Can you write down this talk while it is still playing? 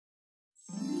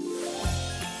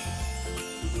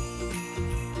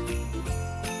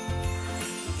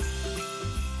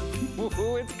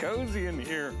Ooh, it's cozy in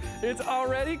here. It's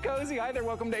already cozy. Hi there,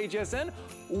 welcome to HSN.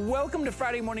 Welcome to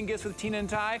Friday Morning Gifts with Tina and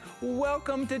Ty.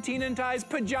 Welcome to Tina and Ty's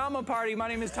pajama party. My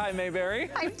name is Ty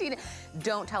Mayberry. I'm Tina.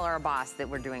 Don't tell our boss that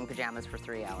we're doing pajamas for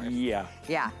 3 hours. Yeah.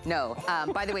 Yeah, no.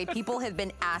 By the way, people have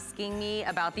been asking me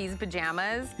about these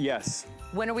pajamas. Yes.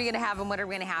 When are we gonna have them? When are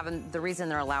we gonna have them? The reason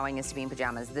they're allowing us to be in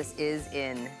pajamas, this is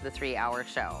in the 3-hour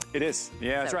show. It is.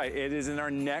 Yeah, that's right. It is in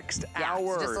our next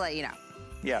hour. So just to let you know.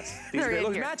 Yes. These are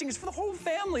look, matching. It's for the whole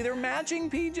family. They're matching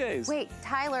PJs. Wait,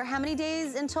 Tyler, how many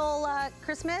days until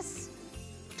Christmas?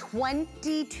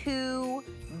 22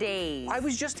 days. I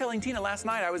was just telling Tina last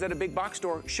night, I was at a big box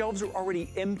store. Shelves are already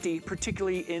empty,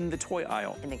 particularly in the toy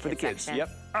aisle. In the for the kids. section. Yep.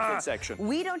 Kids section.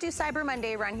 We don't do Cyber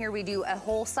Monday around here. We do a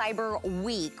whole Cyber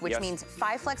Week, which means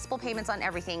 5 flexible payments on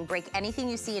everything. Break anything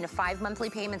you see into 5 monthly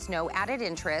payments, no added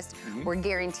interest. We're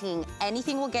guaranteeing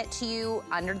anything will get to you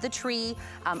under the tree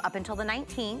up until the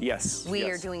 19th. Yes. We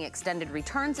are doing extended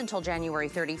returns until January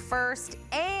 31st.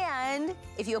 And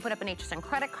if you open up an HSN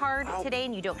credit card today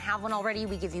and you don't have one already,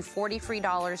 we give you $40 free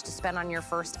to spend on your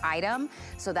first item.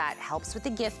 So that helps with the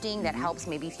gifting. That helps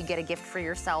maybe if you get a gift for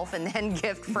yourself and then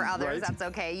gift for others. That's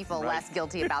okay. You feel less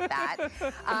guilty about that.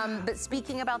 But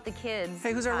speaking about the kids,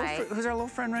 hey, who's our little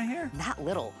friend right here? Not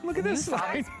little. Look at this.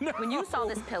 When you saw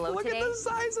this pillow today, look at the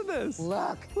size of this.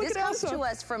 Look this comes to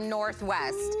us from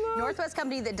Northwest. Northwest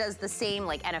company that does the same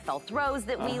like NFL throws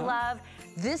that we love.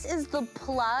 This is the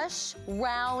plush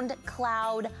round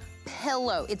cloud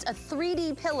pillow. It's a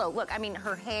 3D pillow. Look, I mean,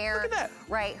 her hair, look at that.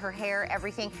 Right? Her hair,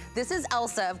 everything. This is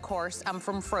Elsa, of course,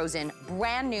 from Frozen.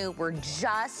 Brand new. We're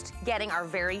just getting our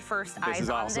very first eyes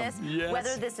on this. Yes.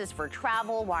 Whether this is for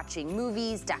travel, watching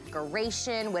movies,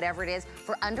 decoration, whatever it is,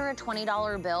 for under a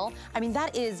 $20 bill. I mean,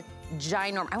 that is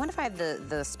ginormous. I wonder if I have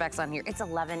the specs on here. It's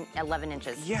 11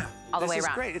 inches. Yeah. All the way This is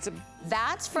around. great.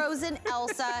 That's Frozen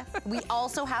Elsa. We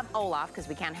also have Olaf, because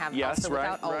we can't have Elsa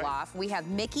without Olaf. We have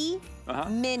Mickey,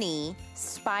 Minnie,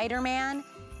 Spider-Man,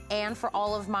 and for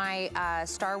all of my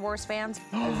Star Wars fans,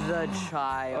 the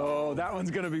child. Oh, that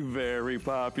one's gonna be very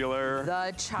popular.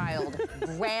 The child,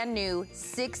 brand new,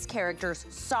 6 characters,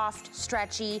 soft,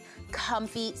 stretchy,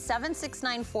 comfy.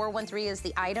 769413 is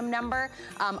the item number.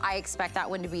 I expect that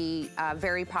one to be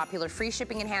very popular. Free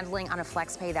shipping and handling on a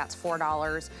flex pay, that's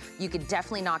 $4. You could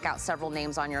definitely knock out several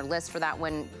names on your list for that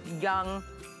one.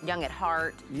 Young at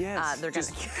heart. Yes, they're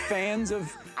just fans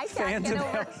of Elsa.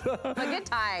 A good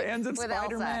time. Fans of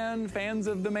Spider-Man, fans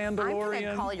of The Mandalorian. I'm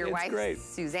gonna call your wife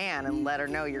Suzanne and let her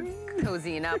know you're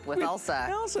cozying up with Elsa.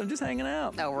 Elsa, I'm just hanging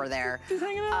out. Over there. Just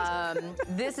hanging out.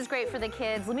 This is great for the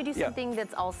kids. Let me do something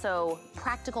that's also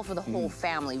practical for the whole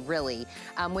family, really.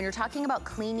 When you're talking about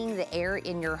cleaning the air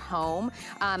in your home,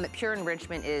 Pure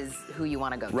Enrichment is who you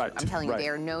want to go to. I'm telling you, they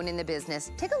are known in the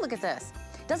business. Take a look at this.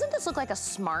 Doesn't this look like a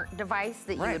smart device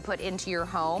that you would put into your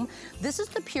home? This is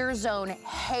the Pure Zone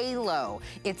Halo.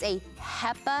 It's a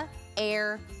HEPA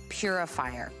air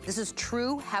purifier. This is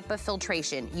true HEPA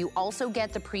filtration. You also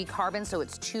get the pre-carbon, so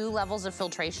it's 2 levels of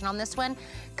filtration on this one.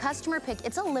 Customer pick,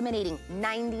 it's eliminating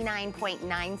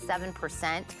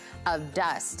 99.97% of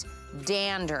dust,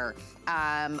 dander,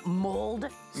 mold,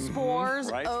 spores,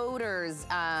 odors,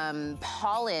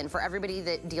 pollen, for everybody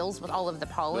that deals with all of the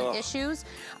pollen issues.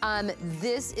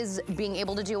 This is being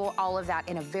able to do all of that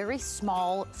in a very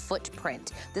small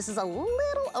footprint. This is a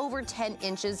little over 10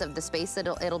 inches of the space that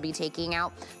it'll be taking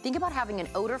out. Think about having an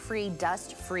odor-free,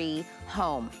 dust-free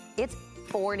home. It's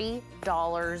 $40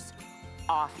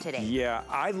 off today. Yeah,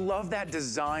 I love that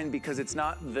design because it's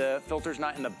not, the filter's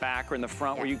not in the back or in the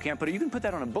front where you can't put it. You can put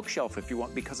that on a bookshelf if you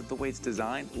want because of the way it's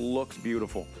designed. Looks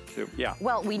beautiful. So, yeah.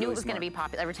 Well, we knew it was going to be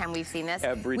popular every time we've seen this.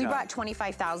 Every time. We brought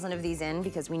 25,000 of these in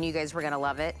because we knew you guys were going to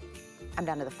love it. I'm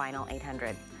down to the final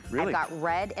 800. Really? I've got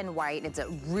red and white. It's a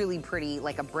really pretty,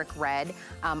 like a brick red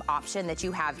option that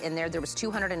you have in there. There was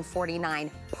 249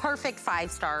 perfect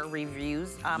 5-star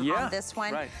reviews on this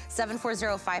one.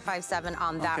 740557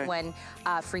 on that one.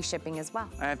 Free shipping as well.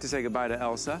 I have to say goodbye to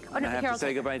Elsa. Oh, no, I have to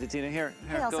say goodbye to Tina. Here,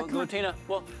 Elsa, go Tina.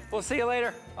 We'll see you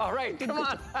later. All right, come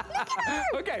on.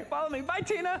 Okay, follow me. Bye,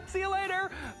 Tina. See you later.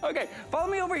 Okay,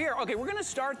 follow me over here. Okay, we're gonna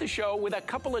start the show with a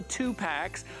couple of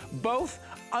 2-packs, both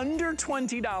under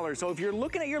 $20. So if you're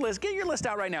looking at your list, get your list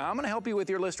out right now. I'm gonna help you with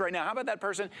your list right now. How about that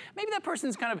person? Maybe that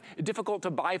person's kind of difficult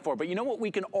to buy for, but you know what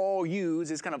we can all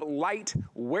use is is kind of light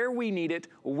where we need it,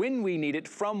 when we need it,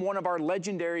 from one of our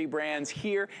legendary brands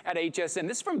here at HSN.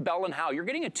 This is from Bell & Howell. You're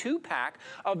getting a 2-pack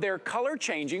of their color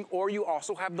changing, or you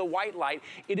also have the white light.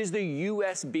 It is the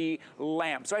USB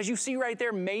lamp. So as you see right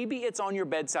there, maybe it's on your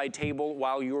bedside table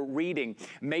while you're reading.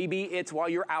 Maybe it's while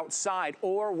you're outside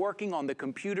or working on the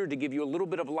computer to give you a little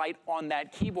bit of light on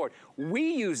that keyboard.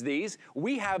 We use these.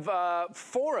 We have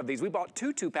 4 of these. We bought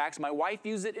 2-packs. My wife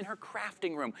uses it in her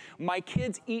crafting room. My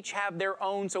kids each have their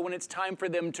own, so when it's time for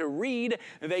them to read,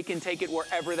 they can take it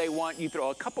wherever they want. You throw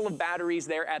a couple of batteries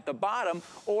there at the bottom,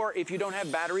 or if you don't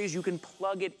have batteries, you can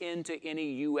plug it into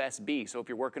any USB. So if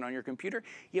you're working on your computer,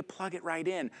 you plug it right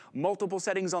in. Multiple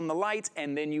settings on the lights,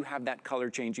 and then you have that color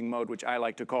changing mode, which I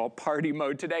like to call party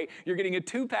mode. Today, you're getting a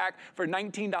 2-pack for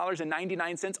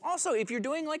 $19.99. Also, if you're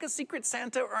doing like a Secret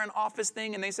Santa or an office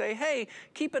thing and they say, hey,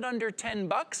 keep it under 10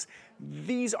 bucks,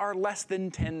 these are less than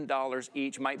 $10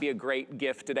 each. Might be a great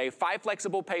gift today. 5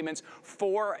 flexible payments,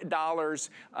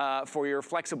 $4 for your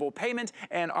flexible payment.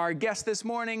 And our guest this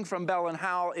morning from Bell &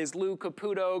 Howell is Lou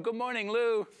Caputo. Good morning,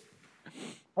 Lou.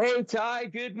 Hey, Ty,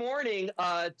 good morning.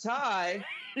 Ty.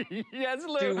 Yes,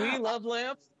 Lou. Do we love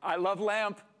lamps? I love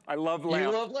lamp. I love lamp.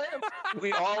 You love lamps?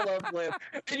 We all love lamps.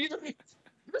 And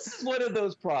this is one of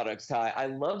those products, Ty. I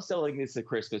love selling this at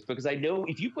Christmas because I know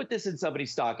if you put this in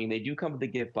somebody's stocking, they do come with the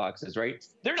gift boxes, right?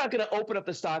 They're not going to open up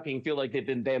the stocking and feel like they've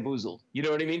been bamboozled. You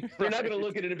know what I mean? They're not going to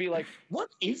look at it and be like, what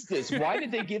is this? Why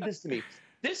did they give this to me?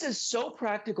 This is so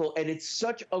practical, and it's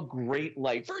such a great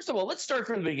light. First of all, let's start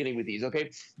from the beginning with these, okay?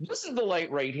 This is the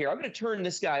light right here. I'm going to turn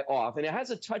this guy off, and it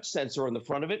has a touch sensor on the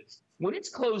front of it. When it's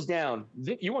closed down,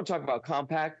 you want to talk about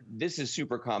compact? This is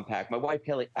super compact. My wife,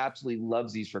 Kelly, absolutely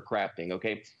loves these for crafting,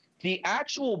 okay? The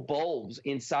actual bulbs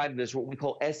inside of this, what we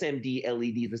call SMD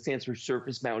LEDs, that stands for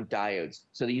surface mount diodes.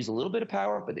 So they use a little bit of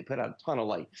power, but they put out a ton of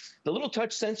light. The little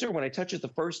touch sensor, when I touch it the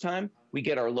first time, we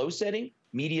get our low setting,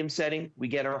 medium setting, we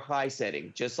get our high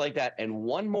setting, just like that. And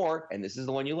one more, and this is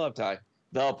the one you love, Ty,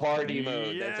 the party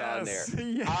mode that's on there.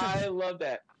 Yes. I love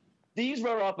that. These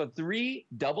run off of 3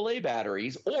 AA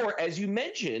batteries, or as you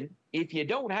mentioned, if you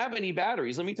don't have any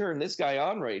batteries, let me turn this guy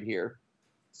on right here.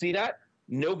 See that?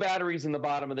 No batteries in the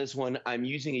bottom of this one. I'm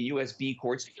using a USB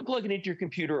cord, so you can plug it into your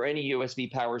computer or any USB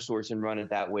power source and run it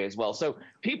that way as well. So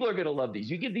people are going to love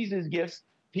these. You give these as gifts.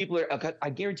 People are, I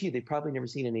guarantee you, they've probably never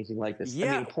seen anything like this. Yeah.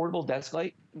 I mean, a portable desk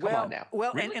light? Come on now.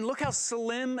 Well, really? and look how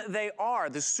slim they are.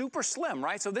 They're super slim,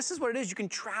 right? So this is what it is. You can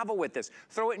travel with this.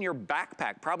 Throw it in your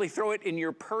backpack. Probably throw it in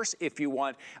your purse if you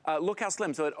want. Look how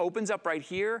slim. So it opens up right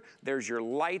here. There's your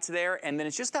lights there. And then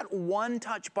it's just that one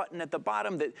touch button at the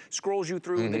bottom that scrolls you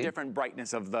through the different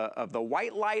brightness of the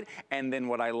white light. And then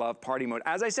what I love, party mode.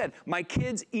 As I said, my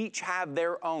kids each have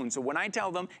their own. So when I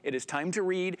tell them it is time to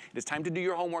read, it is time to do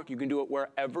your homework, you can do it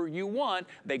wherever you want.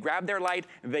 They grab their light,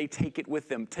 they take it with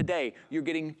them. Today, you're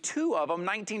getting 2 of them,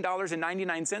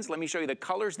 $19.99. Let me show you the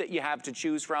colors that you have to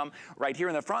choose from right here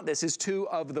in the front. This is 2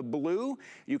 of the blue.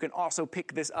 You can also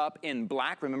pick this up in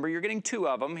black. Remember, you're getting 2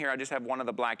 of them. Here, I just have one of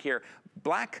the black here.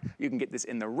 Black, you can get this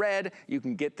in the red. You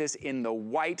can get this in the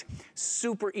white.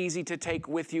 Super easy to take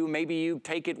with you. Maybe you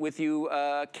take it with you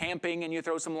camping and you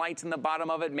throw some lights in the bottom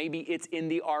of it. Maybe it's in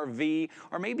the RV,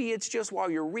 or maybe it's just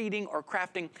while you're reading or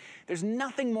crafting. There's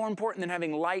nothing more important than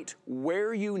having light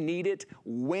where you need it,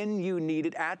 when you need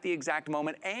it, at the exact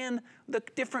moment, and the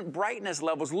different brightness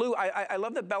levels. Lou, I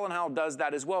love that Bell & Howell does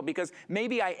that as well, because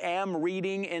maybe I am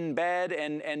reading in bed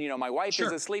and you know, my wife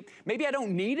is asleep. Maybe I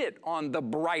don't need it on the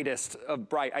brightest of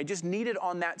bright. I just need it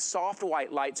on that soft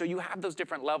white light, so you have those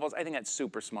different levels. I think that's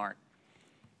super smart.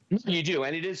 You do,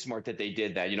 and it is smart that they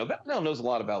did that. You know, Bell & Howell knows a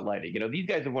lot about lighting. You know, these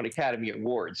guys have won Academy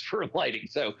Awards for lighting,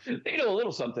 so they know a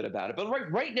little something about it.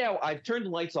 But right now, I've turned the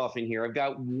lights off in here. I've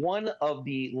got one of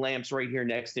the lamps right here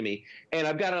next to me, and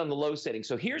I've got it on the low setting.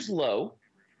 So here's low.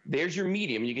 There's your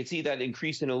medium. You can see that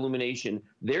increase in illumination.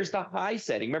 There's the high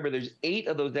setting. Remember, there's 8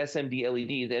 of those SMD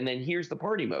LEDs, and then here's the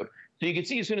party mode. So you can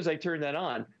see as soon as I turn that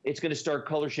on, it's going to start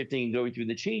color shifting and going through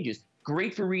the changes.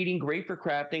 Great for reading, great for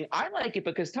crafting. I like it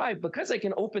because, Ty, because I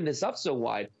can open this up so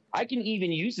wide, I can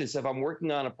even use this if I'm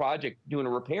working on a project, doing a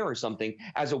repair or something,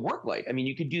 as a work light. I mean,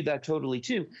 you could do that totally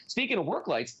too. Speaking of work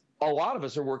lights, a lot of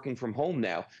us are working from home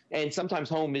now, and sometimes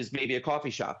home is maybe a coffee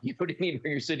shop. You know what I mean?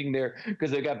 Where you're sitting there because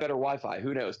they've got better Wi-Fi.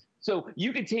 Who knows? So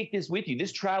you can take this with you.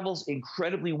 This travels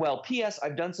incredibly well. P.S.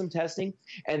 I've done some testing,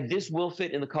 and this will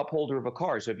fit in the cup holder of a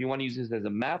car. So if you want to use this as a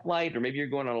map light, or maybe you're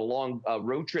going on a long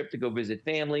road trip to go visit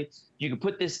family, you can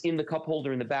put this in the cup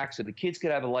holder in the back so the kids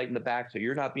could have a light in the back so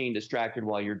you're not being distracted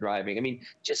while you're driving. I mean,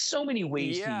 just so many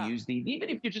ways to use these. Even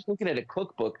if you're just looking at a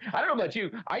cookbook. I don't know about you.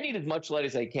 I need as much light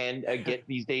as I can get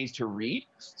these days to read.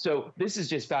 So this is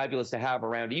just fabulous to have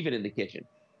around, even in the kitchen.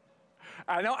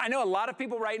 I know a lot of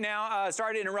people right now,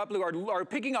 sorry to interrupt, Lou, are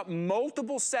picking up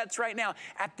multiple sets right now.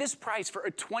 At this price, for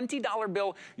a $20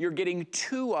 bill, you're getting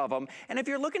 2 of them. And if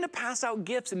you're looking to pass out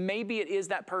gifts, maybe it is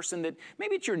that person that,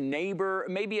 maybe it's your neighbor,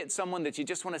 maybe it's someone that you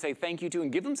just want to say thank you to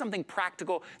and give them something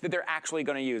practical that they're actually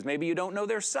going to use. Maybe you don't know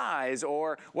their size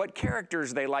or what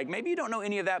characters they like. Maybe you don't know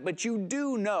any of that, but you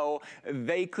do know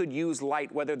they could use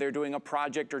light, whether they're doing a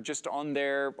project or just on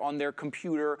their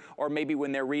computer, or maybe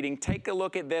when they're reading. Take a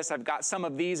look at this. I've got some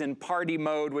of these in party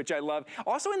mode, which I love.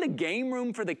 Also in the game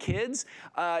room for the kids,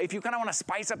 if you kind of want to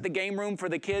spice up the game room for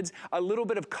the kids, a little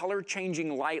bit of color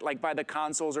changing light, like by the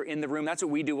consoles or in the room. That's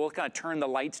what we do. We'll kind of turn the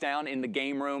lights down in the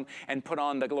game room and put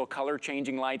on the little color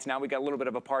changing lights. Now we got a little bit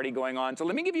of a party going on. So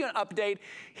let me give you an update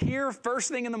here. First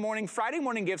thing in the morning, Friday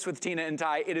morning gifts with Tina and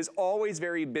Ty. It is always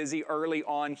very busy early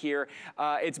on here.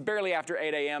 It's barely after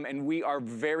 8 a.m. and we are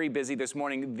very busy this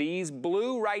morning. These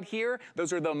blue right here,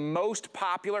 those are the most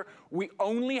popular. We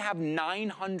only have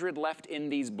 900 left in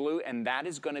these blue, and that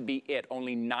is going to be it.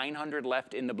 Only 900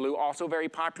 left in the blue. Also very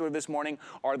popular this morning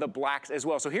are the blacks as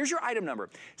well. So here's your item number,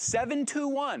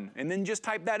 721, and then just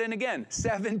type that in again,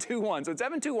 721. So it's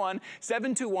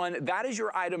 721. That is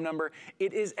your item number.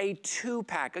 It is a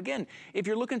 2-pack. Again, if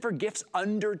you're looking for gifts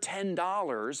under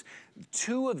 $10,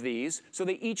 2 of these, so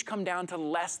they each come down to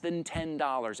less than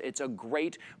 $10. It's a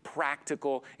great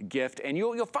practical gift, and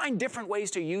you'll find different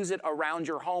ways to use it around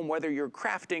your home, whether you're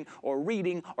crafting or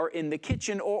reading or in the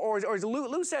kitchen, or as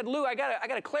Lou said, Lou, I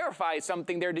gotta clarify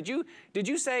something there. Did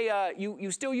you say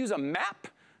you still use a map?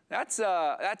 That's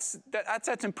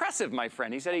impressive, my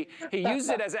friend. He said he uses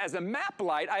it as a map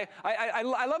light. I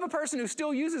love a person who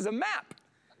still uses a map.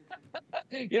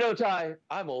 You know, Ty,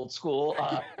 I'm old school.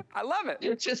 I love it.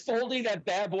 It's just folding that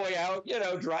bad boy out, you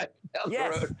know, driving down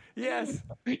the road. Yes.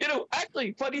 You know,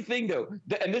 actually, funny thing though,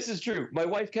 and this is true. My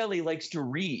wife Kelly likes to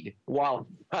read while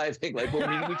driving. Like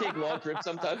when we take long trips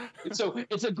sometimes. So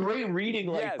it's a great reading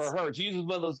light for her. She uses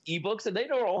one of those ebooks, and they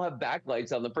don't all have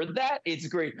backlights on them. For that, it's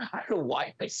great. I don't know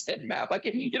why I said map.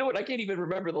 You know what? I can't even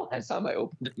remember the last time I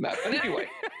opened a map. But anyway,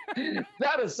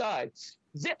 that aside.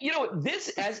 You know, this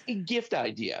as a gift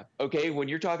idea, okay, when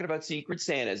you're talking about Secret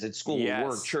Santas at school,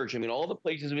 work, church, I mean, all the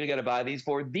places we got to buy these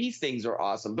for, these things are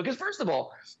awesome. Because first of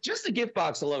all, just the gift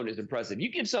box alone is impressive. You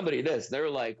give somebody this, they're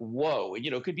like, whoa, you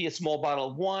know, it could be a small bottle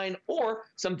of wine or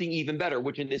something even better,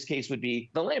 which in this case would be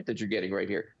the lamp that you're getting right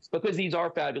here. Because these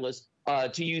are fabulous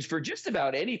to use for just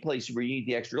about any place where you need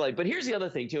the extra light. But here's the other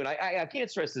thing, too, and I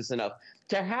can't stress this enough.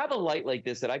 To have a light like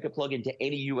this that I could plug into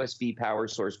any USB power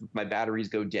source if my batteries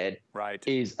go dead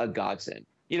is a godsend.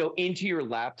 You know, into your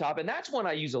laptop. And that's one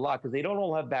I use a lot because they don't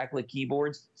all have backlit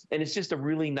keyboards. And it's just a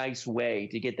really nice way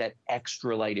to get that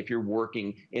extra light if you're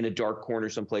working in a dark corner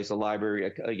someplace, a library,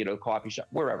 a coffee shop,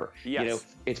 wherever. Yes. You know,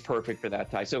 it's perfect for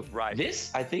that, Ty. So this,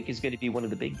 I think, is going to be one of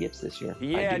the big gifts this year.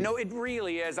 Yeah, no, it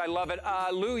really is. I love it.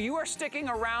 Lou, you are sticking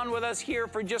around with us here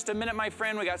for just a minute, my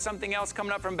friend. We got something else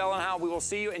coming up from Bell & Howell. We will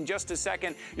see you in just a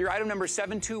second. Your item number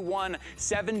 721.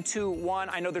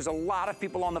 I know there's a lot of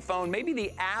people on the phone. Maybe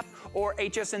the app or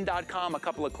HSN.com, a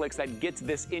couple of clicks that gets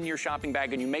this in your shopping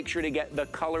bag, and you make sure to get the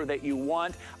color that you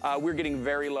want. We're getting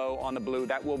very low on the blue.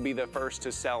 That will be the first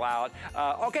to sell out.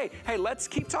 Okay, hey, let's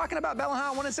keep talking about Bell &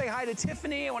 Howell. I want to say hi to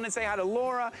Tiffany. I want to say hi to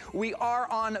Laura. We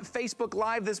are on Facebook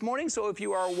Live this morning, so if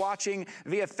you are watching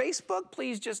via Facebook,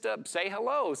 please just say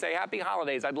hello, say happy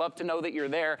holidays. I'd love to know that you're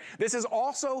there. This is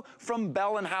also from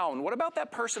Bell & Howell. And what about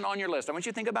that person on your list? I want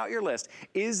you to think about your list.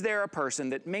 Is there a person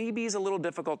that maybe is a little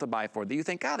difficult to buy for, that you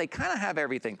think, they kind of have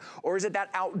everything? Or is it that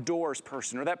outdoors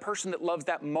person, or that person that loves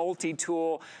that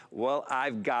multi-tool? Well,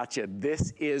 I've got you.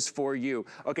 This is for you.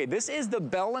 Okay, this is the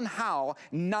Bell & Howell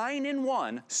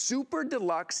 9-in-1 Super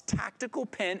Deluxe Tactical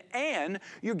Pen, and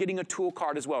you're getting a tool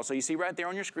card as well. So you see right there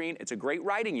on your screen, it's a great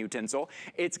writing utensil.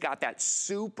 It's got that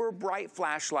super bright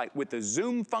flashlight with the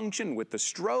zoom function, with the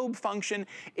strobe function.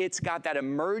 It's got that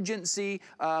emergency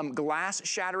glass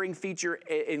shattering feature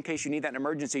in case you need that in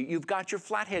emergency. You've got your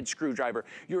flathead screwdriver,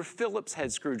 your Phillips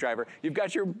head screwdriver, you've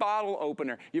got your bottle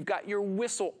opener, you've got your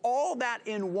whistle, all that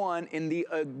in one in the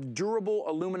durable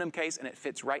aluminum case, and it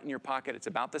fits right in your pocket. It's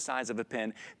about the size of a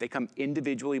pen. They come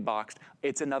individually boxed.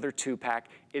 It's another 2-pack.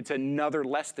 It's another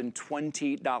less than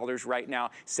 $20 right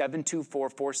now,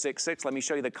 724-466. Let me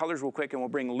show you the colors real quick, and we'll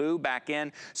bring Lou back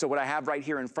in. So what I have right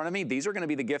here in front of me, these are going to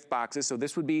be the gift boxes. So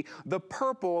this would be the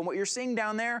purple, and what you're seeing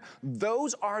down there,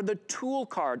 those are the tool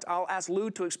cards. I'll ask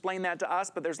Lou to explain that to us,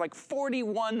 but there's like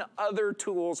 41 other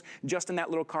tools just in that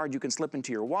little card you can slip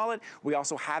into your wallet. We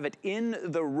also have it in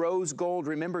the rose gold.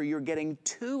 Remember, you're getting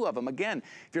 2 of them. Again,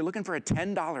 if you're looking for a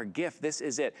 $10 gift, this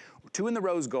is it. 2 in the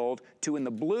rose gold, 2 in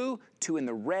the blue, 2 in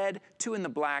the red, 2 in the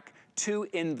black, 2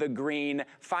 in the green,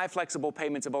 5 flexible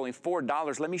payments of only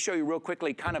 $4. Let me show you real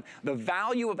quickly kind of the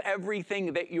value of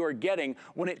everything that you're getting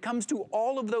when it comes to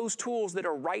all of those tools that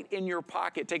are right in your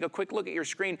pocket. Take a quick look at your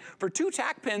screen. For 2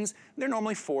 tack pins, they're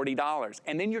normally $40.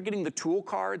 And then you're getting the tool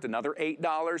cards, another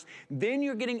 $8. Then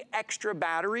you're getting extra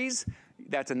batteries.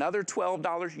 That's another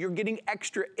 $12. You're getting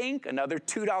extra ink, another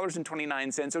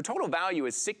 $2.29. So total value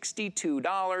is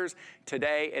 $62.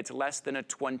 Today, it's less than a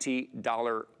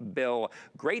 $20 bill.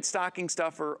 Great stocking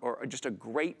stuffer or just a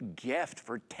great gift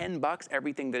for 10 bucks,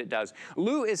 everything that it does.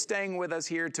 Lou is staying with us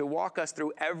here to walk us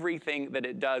through everything that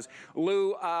it does.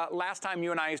 Lou, last time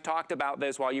you and I talked about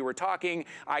this while you were talking,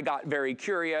 I got very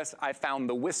curious. I found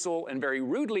the whistle and very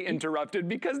rudely interrupted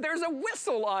because there's a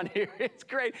whistle on here. It's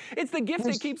great. It's the gift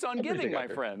that keeps on giving, my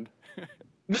friend.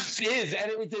 This is,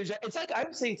 and it's like, I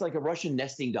would say it's like a Russian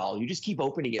nesting doll. You just keep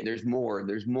opening it, and there's more, and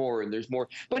there's more, and there's more.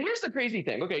 But here's the crazy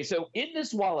thing. Okay, so in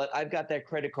this wallet, I've got that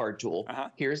credit card tool.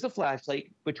 Here's the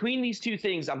flashlight. Between these two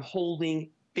things, I'm holding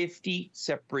 50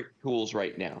 separate tools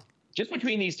right now. Just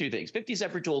between these two things, 50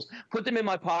 separate tools, put them in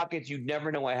my pockets. You'd never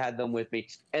know I had them with me.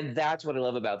 And that's what I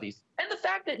love about these. And the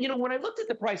fact that, you know, when I looked at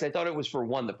the price, I thought it was for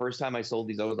one. The first time I sold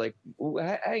these, I was like,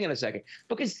 hang on a second.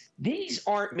 Because these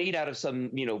aren't made out of some,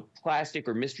 you know, plastic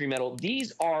or mystery metal.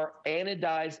 These are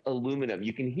anodized aluminum.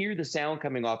 You can hear the sound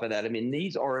coming off of that. I mean,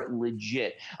 these are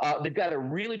legit. They've got a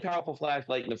really powerful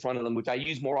flashlight in the front of them, which I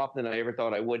use more often than I ever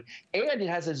thought I would. And it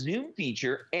has a zoom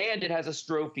feature, and it has a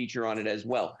strobe feature on it as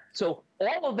well. So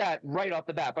all of that right off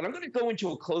the bat. But I'm going to go into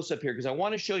a close-up here because I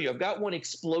want to show you. I've got one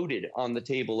exploded on the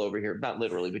table over here. Not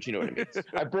literally, but you know what I mean.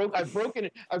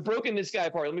 I've broken this guy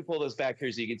apart. Let me pull this back here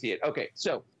so you can see it. Okay,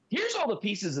 so here's all the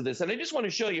pieces of this, and I just want to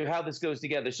show you how this goes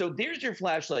together. So there's your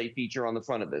flashlight feature on the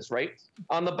front of this, right?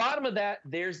 On the bottom of that,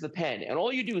 there's the pen, and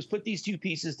all you do is put these two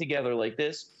pieces together like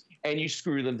this, and you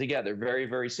screw them together. Very,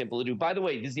 very simple to do. By the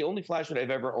way, this is the only flashlight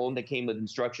I've ever owned that came with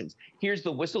instructions. Here's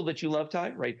the whistle that you love,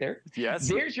 Ty, right there. Yes.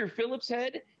 There's your Phillips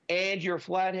head and your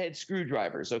flathead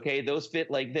screwdrivers, okay? Those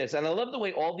fit like this. And I love the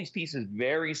way all these pieces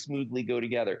very smoothly go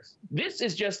together. This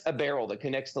is just a barrel that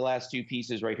connects the last two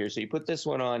pieces right here. So you put this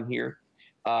one on here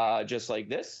just like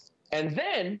this. And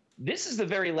then this is the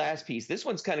very last piece. This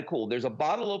one's kind of cool. There's a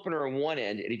bottle opener on one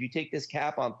end, and if you take this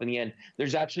cap off on the end,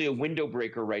 there's actually a window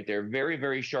breaker right there. Very,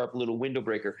 very sharp little window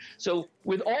breaker. So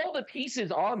with all the pieces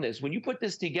on this, when you put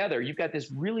this together, you've got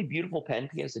this really beautiful pen.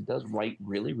 Yes, it does write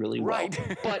really, really well.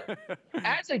 Right. But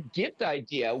as a gift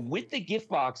idea, with the gift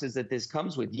boxes that this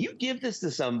comes with, you give this to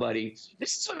somebody.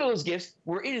 This is one of those gifts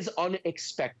where it is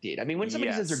unexpected. I mean, when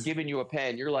somebody says they're giving you a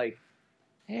pen, you're like,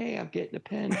 hey, I'm getting a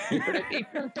pen. You know what I mean?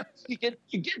 you get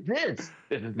this.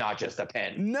 This is not just a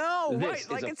pen. No, this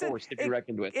right. is a force to be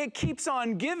reckoned with. It keeps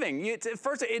on giving.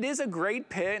 First, it is a great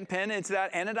pen. It's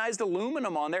that anodized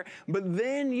aluminum on there, but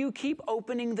then you keep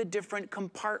opening the different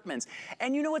compartments.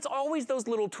 And you know, it's always those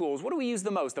little tools. What do we use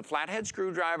the most? The flathead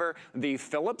screwdriver, the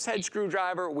Phillips head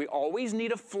screwdriver. We always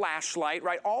need a flashlight,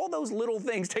 right? All those little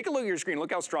things. Take a look at your screen.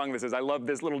 Look how strong this is. I love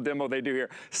this little demo they do here.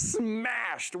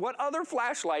 Smashed. What other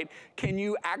flashlight can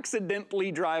you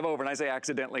accidentally drive over? And I say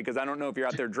accidentally because I don't know if you're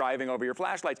out there driving over your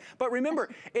flashlights. But remember,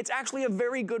 it's actually a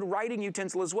very good writing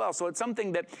utensil as well. So it's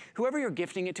something that whoever you're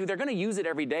gifting it to, they're going to use it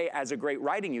every day as a great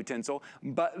writing utensil.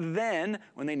 But then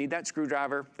when they need that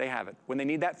screwdriver, they have it. When they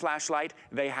need that flashlight,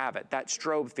 they have it. That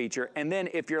strobe feature. And then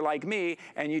if you're like me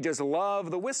and you just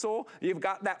love the whistle, you've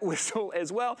got that whistle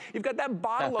as well. You've got that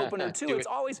bottle opener too. It's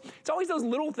always those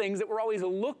little things that we're always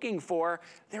looking for.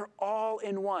 They're all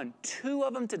in one. 2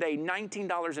 of them today,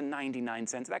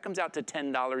 $19.99. That comes out to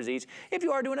 $10 each. If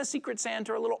you are doing a Secret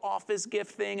Santa or a little office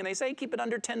gift thing and they say keep it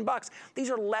under 10 bucks, these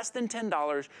are less than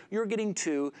 $10. You're getting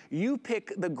 2. You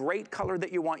pick the great color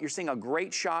that you want. You're seeing a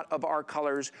great shot of our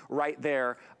colors right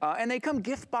there. And they come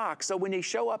gift box. So when they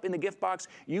show up in the gift box,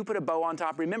 you put a bow on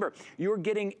top. Remember, you're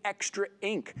getting extra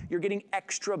ink. You're getting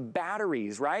extra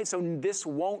batteries, right? So this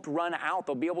won't run out.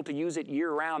 They'll be able to use it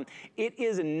year round. It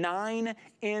is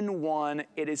 9-in-1.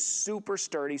 It is super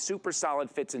sturdy, super solid,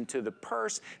 fits into the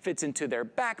purse, fits into their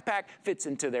backpack, fits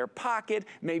into their pocket.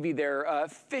 Maybe they're a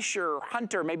fisher,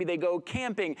 hunter, maybe they go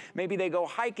camping, maybe they go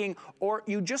hiking, or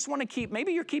you just want to keep,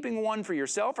 maybe you're keeping one for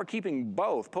yourself or keeping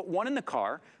both. Put one in the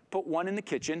car, put one in the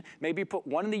kitchen, maybe put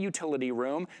one in the utility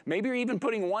room, maybe you're even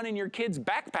putting one in your kid's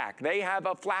backpack. They have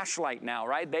a flashlight now,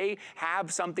 right? They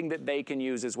have something that they can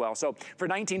use as well. So for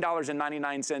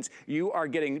 $19.99, you are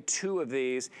getting 2 of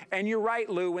these. And you're right,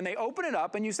 Lou, when they open it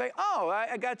up and you say, oh,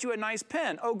 I got you a nice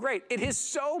pen. Oh, great. It is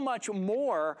so much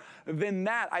more than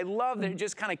that. I love that it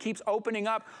just kind of keeps opening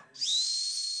up.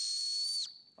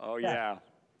 Oh, yeah.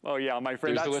 Oh, yeah, my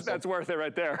friend, that's worth it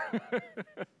right there.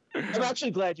 I'm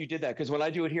actually glad you did that, because when I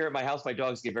do it here at my house, my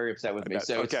dogs get very upset with me.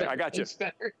 So okay, I got you. It's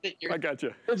better that you're. I got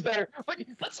you. It's better. But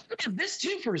let's look at this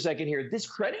too for a second here. This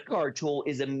credit card tool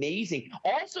is amazing.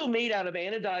 Also made out of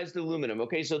anodized aluminum.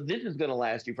 Okay, so this is going to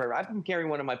last you forever. I've been carrying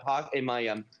one in my pocket, in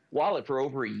my wallet for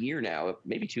over a year now,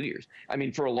 maybe 2 years. I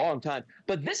mean, for a long time.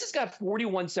 But this has got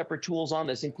 41 separate tools on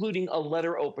this, including a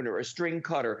letter opener, a string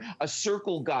cutter, a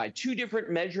circle guide, 2 different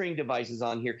measuring devices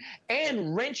on here,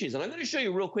 and wrenches. And I'm going to show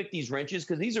you real quick these wrenches,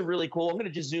 because these are really cool. I'm going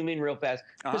to just zoom in real fast,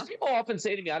 because people often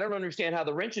say to me, I don't understand how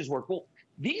the wrenches work. Well,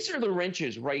 these are the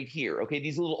wrenches right here, okay,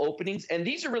 these little openings. And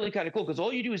these are really kind of cool, because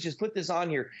all you do is just put this on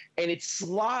here, and it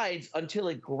slides until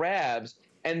it grabs,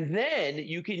 and then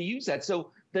you can use that.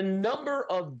 So the number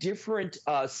of different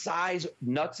size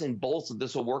nuts and bolts that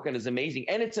this will work on is amazing.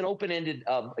 And it's an open-ended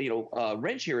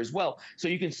wrench here as well. So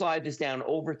you can slide this down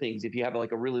over things if you have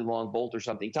like a really long bolt or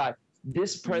something. Ty,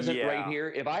 this present right here,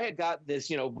 if I had got this,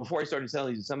 before I started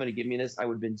selling these, somebody give me this, I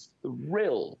would have been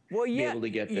thrilled to be able to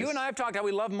get this. You and I have talked how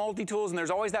we love multi-tools, and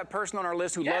there's always that person on our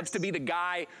list who loves to be the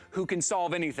guy who can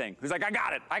solve anything. Who's like, I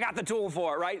got it. I got the tool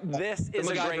for it, right? This is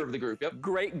a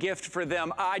great gift for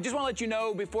them. I just want to let you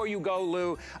know before you go,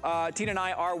 Lou, Tina and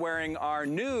I are wearing our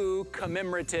new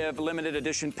commemorative limited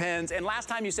edition pins. And last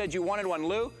time you said you wanted one,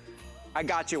 Lou, I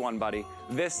got you one, buddy.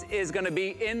 This is going to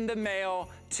be in the mail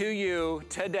to you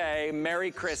today.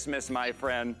 Merry Christmas, my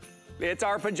friend. It's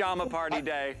our pajama party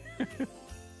day.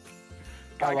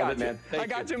 I love it, man. I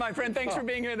got you, my friend. Thanks for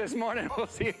being here this morning. We'll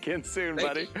see you again soon,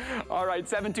 buddy. All right,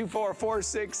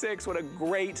 724-466. What a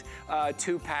great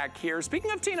 2-pack here.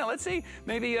 Speaking of Tina, let's see.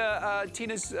 Maybe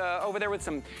Tina's over there with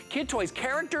some kid toys.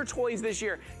 Character toys this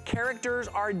year. Characters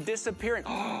are disappearing.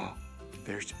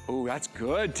 Oh, that's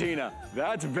good, Tina.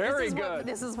 That's very good.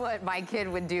 This is what my kid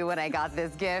would do when I got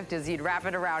this gift, is he'd wrap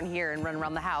it around here and run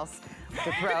around the house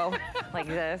to throw like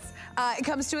this. It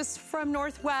comes to us from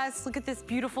Northwest. Look at this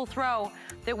beautiful throw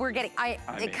that we're getting.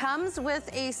 It comes with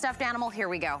a stuffed animal. Here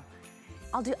we go.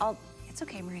 It's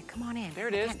okay, Maria, come on in. There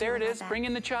it is, there it is. Bring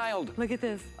in the child. Look at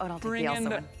this. Oh, and I'll take the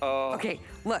Elsa one. Okay,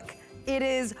 look. It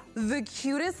is the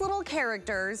cutest little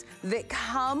characters that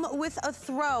come with a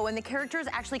throw, and the characters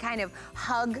actually kind of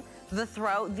hug the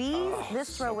throw.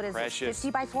 This throw, what is it, 50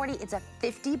 by 40? It's a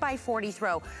 50 by 40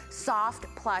 throw, soft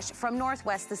plush from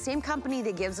Northwest, the same company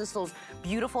that gives us those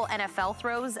beautiful NFL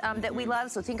throws that we love.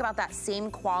 So think about that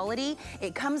same quality.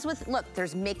 It comes with, look,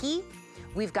 there's Mickey,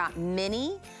 we've got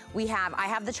Minnie, I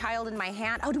have the child in my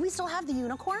hand. Oh, do we still have the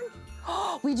unicorn?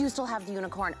 Oh, we do still have the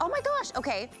unicorn. Oh my gosh,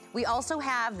 okay. We also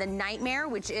have the Nightmare,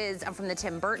 which is from the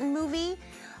Tim Burton movie.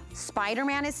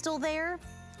 Spider-Man is still there,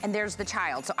 and there's the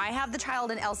child. So I have the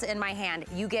child and Elsa in my hand.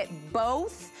 You get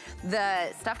both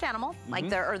the stuffed animal, like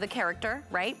the character,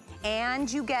 right?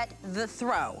 And you get the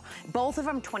throw. Both of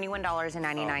them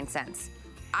 $21.99.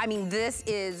 I mean, this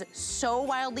is so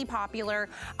wildly popular.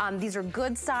 These are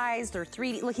good size, they're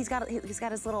 3D. Look, he's got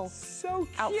his little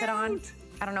outfit on.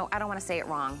 I don't know, I don't want to say it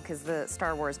wrong, because the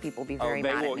Star Wars people will be very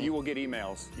mad at me. You will get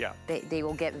emails, yeah. They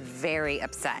will get very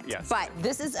upset. Yes. But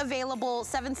this is available,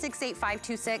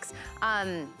 768-526.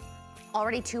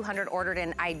 Already 200 ordered,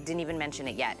 and I didn't even mention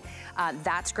it yet.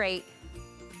 That's great.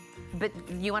 But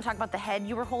you want to talk about the head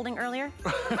you were holding earlier?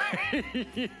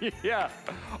 Yeah.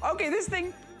 Okay, this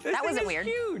thing wasn't weird.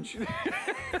 Huge.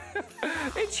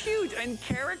 It's huge. And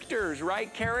characters,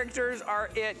 right? Characters are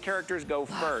it. Characters go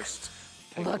first.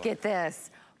 Look at this.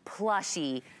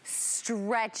 Plushy,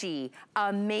 stretchy,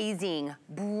 amazing,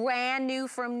 brand new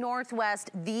from Northwest.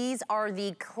 These are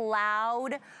the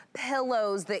cloud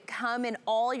pillows that come in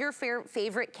all your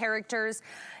favorite characters.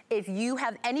 If you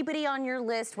have anybody on your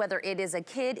list, whether it is a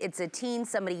kid, it's a teen,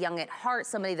 somebody young at heart,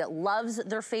 somebody that loves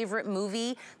their favorite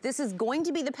movie, this is going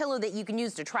to be the pillow that you can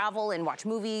use to travel and watch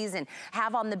movies and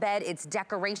have on the bed. It's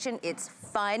decoration, it's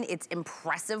fun, it's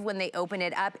impressive when they open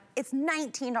it up. It's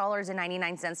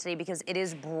 $19.99 today because it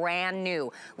is brand new.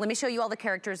 Let me show you all the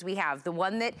characters we have. The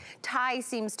one that Ty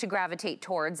seems to gravitate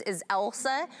towards is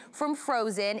Elsa from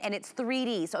Frozen, and it's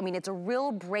 3D. So, I mean, it's a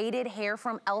real braided hair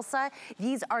from Elsa.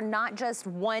 These are not just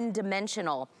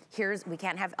one-dimensional. We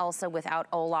can't have Elsa without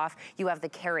Olaf. You have the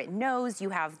carrot nose. You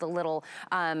have the little,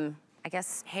 I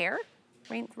guess, hair,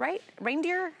 right?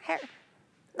 Reindeer hair?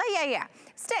 Oh, yeah.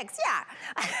 Sticks, yeah.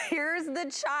 Here's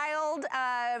the child.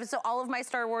 So all of my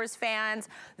Star Wars fans,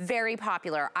 very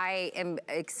popular. I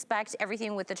expect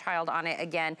everything with the child on it,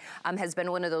 again, has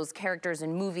been one of those characters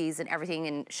in movies and everything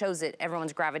and shows that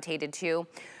everyone's gravitated to.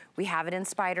 We have it in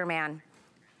Spider-Man.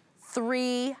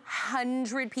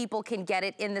 300 people can get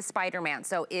it in the Spider-Man.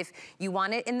 So if you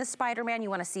want it in the Spider-Man, you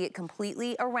want to see it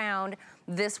completely around,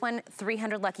 this one,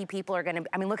 300 lucky people are gonna,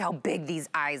 I mean, look how big these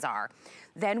eyes are.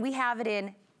 Then we have it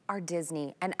in are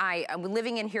Disney. And I'm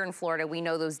living in here in Florida, we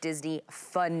know those Disney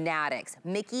fanatics.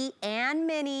 Mickey and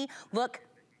Minnie, look,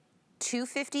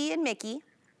 $2.50 in Mickey,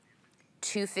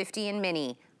 $2.50 in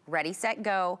Minnie. Ready, set,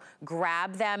 go.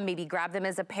 Grab them, maybe grab them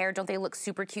as a pair. Don't they look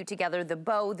super cute together? The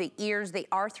bow, the ears, they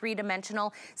are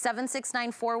three-dimensional.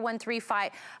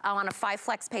 769-4135 on a 5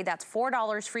 flex pay. That's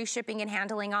 $4, free shipping and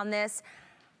handling on this.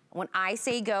 When I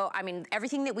say go, I mean,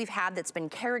 everything that we've had that's been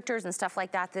characters and stuff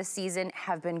like that this season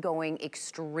have been going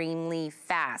extremely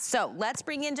fast. So let's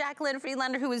bring in Jacqueline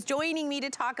Friedlander, who is joining me to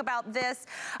talk about this.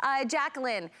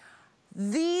 Jacqueline,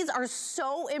 these are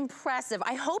so impressive.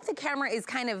 I hope the camera is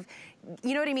kind of,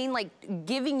 you know what I mean? Like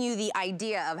giving you the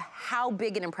idea of how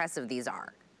big and impressive these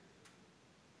are.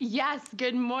 Yes,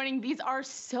 good morning. These are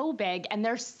so big and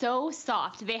they're so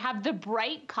soft. They have the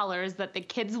bright colors that the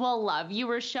kids will love. You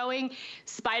were showing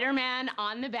Spider-Man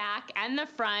on the back and the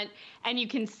front, and you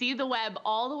can see the web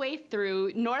all the way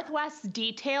through. Northwest's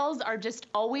details are just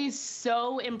always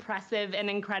so impressive and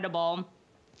incredible.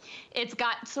 It's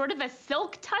got sort of a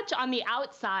silk touch on the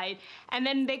outside, and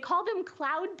then they call them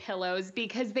cloud pillows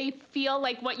because they feel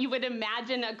like what you would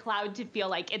imagine a cloud to feel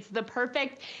like. It's the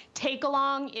perfect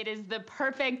take-along. It is the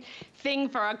perfect thing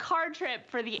for a car trip,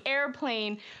 for the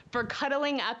airplane, for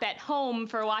cuddling up at home,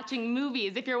 for watching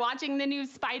movies. If you're watching the new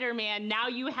Spider-Man, now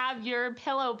you have your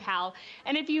pillow pal.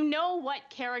 And if you know what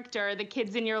character the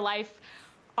kids in your life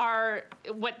are,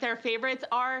 what their favorites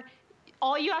are,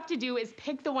 all you have to do is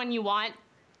pick the one you want.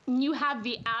 You have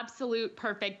the absolute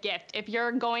perfect gift. If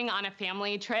you're going on a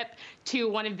family trip to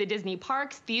one of the Disney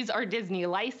parks, these are Disney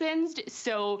licensed,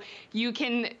 so you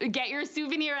can get your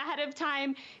souvenir ahead of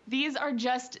time. These are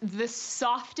just the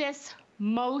softest,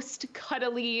 most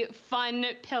cuddly, fun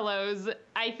pillows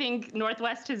I think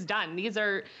Northwest has done. These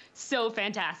are so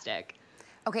fantastic.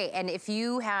 Okay, and if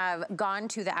you have gone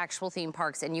to the actual theme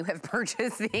parks and you have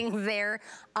purchased things there,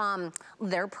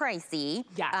 they're pricey.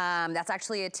 Yes. That's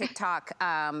actually a TikTok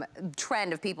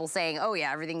trend of people saying, oh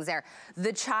yeah, everything's there.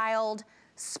 The Child,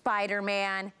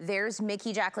 Spider-Man, there's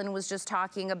Mickey Jacqueline was just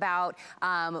talking about.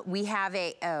 We have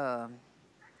a,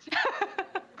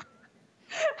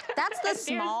 that's the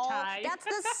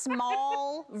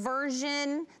small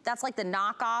version. That's like the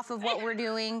knockoff of what we're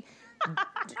doing.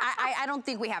 I don't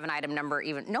think we have an item number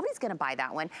even. Nobody's gonna buy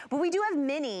that one. But we do have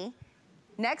Minnie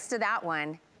next to that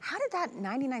one. How did that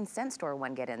 99-cent store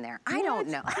one get in there? I don't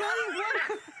know.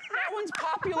 That one's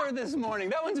popular this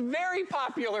morning. That one's very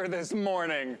popular this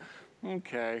morning.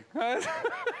 Okay.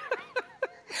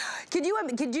 Did you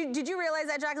realize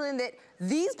that, Jacqueline, that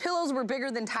these pillows were bigger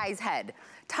than Ty's head?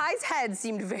 Ty's head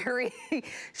seemed very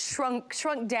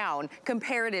shrunk down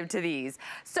comparative to these.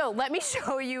 So let me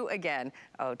show you again.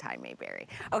 Oh, Ty Mayberry.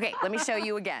 Okay, let me show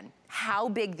you again how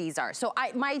big these are. So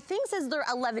my thing says they're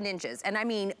 11 inches, and I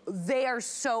mean, they are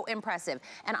so impressive.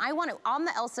 And I want to, on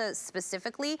the Elsa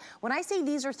specifically, when I say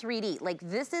these are 3D, like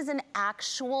this is an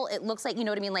actual, it looks like, you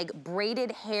know what I mean, like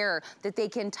braided hair that they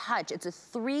can touch. It's a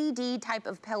 3D type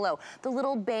of pillow. The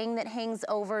little bang that hangs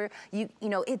over, you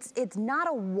know, it's not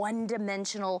a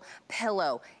one-dimensional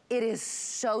pillow. It is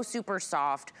so super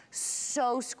soft,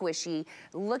 so squishy.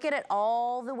 Look at it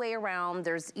all the way around.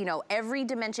 There's, you know, every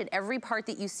dimension, every part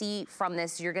that you see from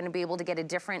this, you're gonna be able to get a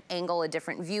different angle, a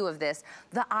different view of this.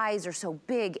 The eyes are so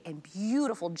big and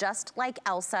beautiful, just like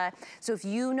Elsa. So if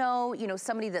you know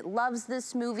somebody that loves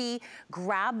this movie,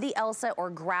 grab the Elsa or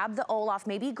grab the Olaf,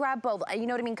 maybe grab both. You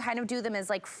know what I mean? Kind of do them as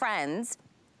like friends.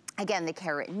 Again, the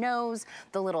carrot nose,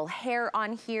 the little hair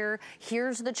on here.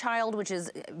 Here's the Child, which is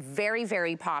very,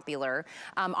 very popular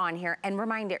on here. And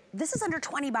reminder, this is under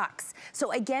 20 bucks.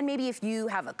 So again, maybe if you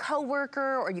have a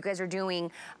coworker or you guys are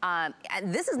doing,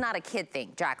 this is not a kid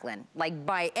thing, Jacqueline, like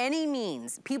by any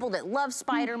means. People that love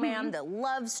Spider-Man, that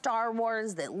love Star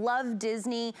Wars, that love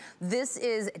Disney. This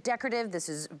is decorative, this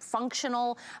is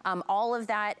functional, all of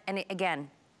that. And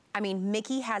again, I mean,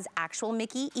 Mickey has actual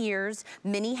Mickey ears.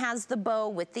 Minnie has the bow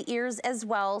with the ears as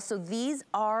well. So these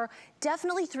are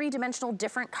definitely three-dimensional,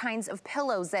 different kinds of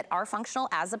pillows that are functional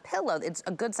as a pillow. It's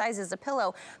a good size as a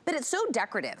pillow, but it's so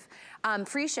decorative.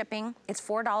 Free shipping, it's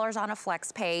 $4 on a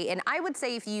flex pay. And I would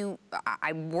say if you,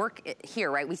 I work here,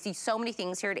 right? We see so many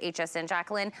things here at HSN,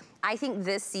 Jacqueline. I think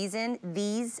this season,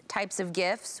 these types of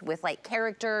gifts with like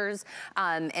characters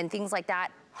and things like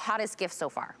that, hottest gift so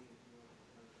far.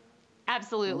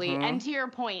 Absolutely. And to your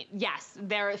point, yes,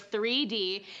 they're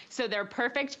 3D, so they're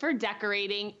perfect for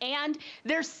decorating, and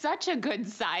they're such a good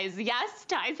size. Yes,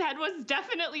 Ty's head was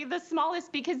definitely the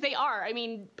smallest because they are. I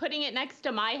mean, putting it next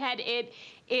to my head, it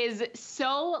is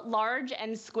so large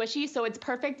and squishy, so it's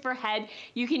perfect for head.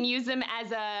 You can use them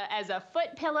as a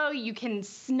foot pillow. You can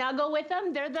snuggle with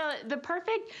them. They're the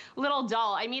perfect little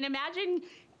doll. I mean, imagine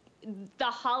the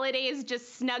holidays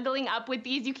just snuggling up with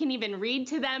these. You can even read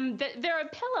to them. They're a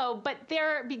pillow, but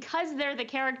because they're the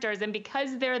characters and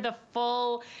because they're the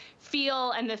full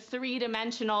feel and the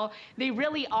three-dimensional, they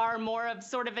really are more of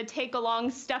sort of a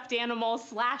take-along stuffed animal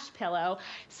 / pillow.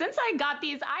 Since I got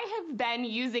these, I have been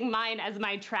using mine as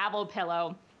my travel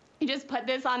pillow. You just put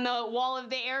this on the wall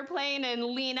of the airplane and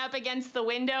lean up against the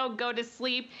window, go to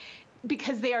sleep.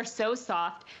 Because they are so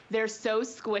soft, they're so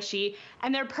squishy,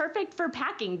 and they're perfect for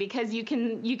packing because you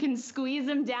can squeeze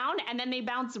them down and then they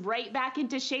bounce right back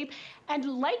into shape.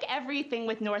 And like everything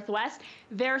with Northwest,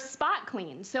 they're spot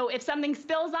clean. So if something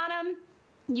spills on them,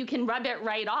 you can rub it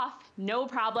right off, no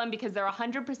problem, because they're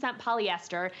 100%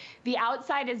 polyester. The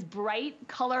outside is bright,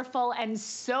 colorful, and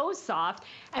so soft,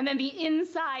 and then the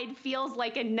inside feels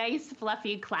like a nice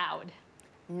fluffy cloud.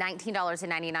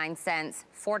 $19.99,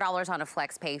 $4 on a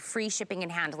flex pay, free shipping and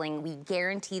handling. We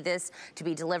guarantee this to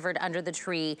be delivered under the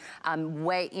tree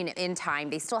in time.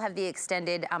 They still have the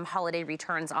extended holiday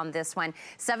returns on this one.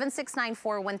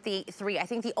 7694133. I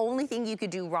think the only thing you could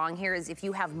do wrong here is if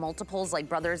you have multiples like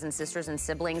brothers and sisters and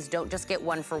siblings, don't just get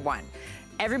one for one.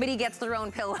 Everybody gets their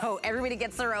own pillow. Everybody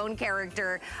gets their own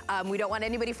character. We don't want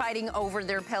anybody fighting over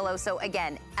their pillow. So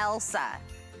again, Elsa,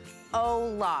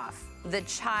 Olaf, the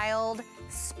child,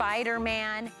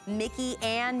 Spider-Man, Mickey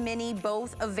and Minnie,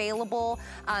 both available.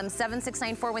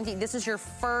 7694133. This is your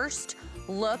first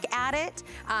look at it.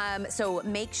 So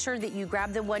make sure that you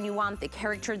grab the one you want, the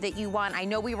character that you want. I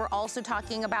know we were also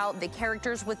talking about the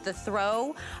characters with the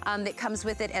throw that comes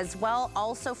with it as well.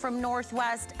 Also from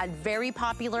Northwest, a very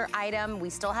popular item. We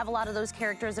still have a lot of those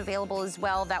characters available as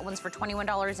well. That one's for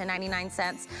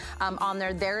 $21.99 on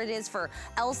there. There it is for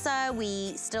Elsa.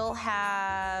 We still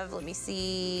have, let me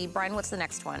see, Brian, what's the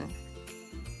next one?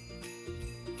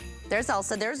 There's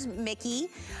Elsa, there's Mickey.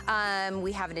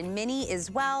 We have it in Minnie as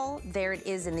well. There it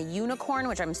is in the Unicorn,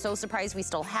 which I'm so surprised we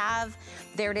still have.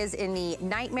 There it is in the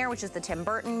Nightmare, which is the Tim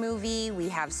Burton movie. We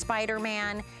have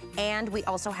Spider-Man, and we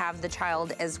also have the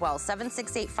child as well.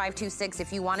 768-526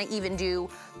 if you wanna even do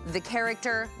the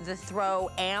character, the throw,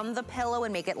 and the pillow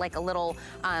and make it like a little,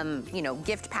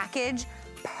 gift package.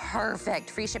 Perfect.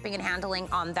 Free shipping and handling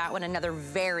on that one. Another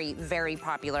very, very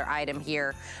popular item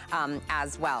here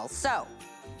as well. So,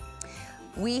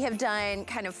 we have done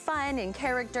kind of fun and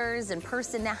characters and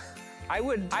personality. I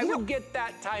would get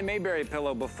that Ty Mayberry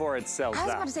pillow before it sells out. I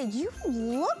was about to say, you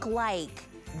look like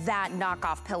that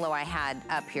knockoff pillow I had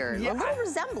up here. Yeah. A little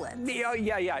resemblance.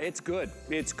 Yeah, it's good.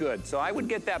 It's good. So I would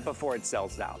get that before it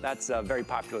sells out. That's very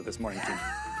popular this morning, too.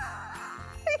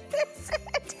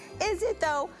 Is it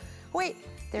though? Wait.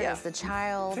 There's the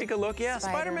child. Take a look. Yeah,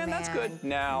 Spider-Man, that's good.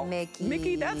 Now,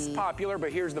 Mickey, that's popular,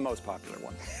 but here's the most popular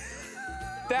one.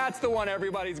 That's the one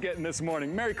everybody's getting this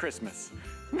morning. Merry Christmas.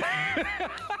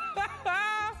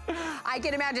 I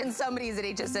can imagine somebody's at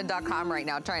hsn.com right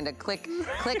now trying to click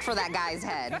for that guy's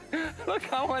head.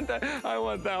 Look, I want that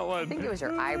one. I think it was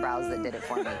your eyebrows that did it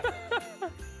for me.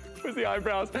 Where's the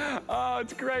eyebrows? Oh,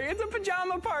 it's great. It's a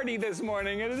pajama party this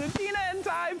morning. It is a Tina and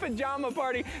Ty pajama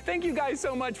party. Thank you guys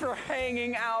so much for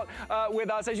hanging out with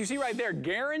us. As you see right there,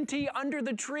 guarantee under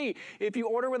the tree. If you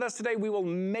order with us today, we will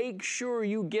make sure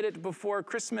you get it before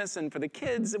Christmas. And for the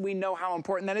kids, we know how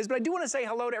important that is. But I do want to say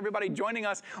hello to everybody joining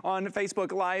us on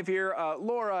Facebook Live here.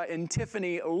 Laura and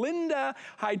Tiffany, Linda,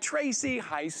 hi Tracy,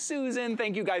 hi Susan.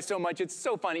 Thank you guys so much. It's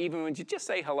so fun even when you just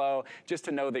say hello, just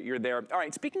to know that you're there. All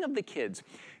right, speaking of the kids,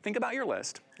 think about your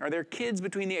list. Are there kids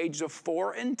between the ages of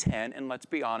 4 and 10? And let's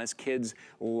be honest, kids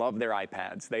love their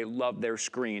iPads. They love their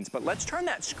screens. But let's turn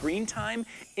that screen time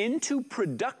into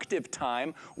productive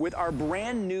time with our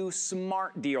brand new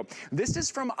Smart Deal. This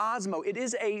is from Osmo. It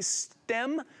is a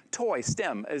STEM toy.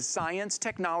 STEM is science,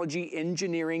 technology,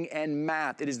 engineering, and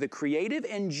math. It is the creative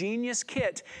and genius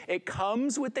kit. It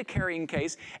comes with the carrying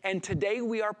case. And today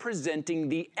we are presenting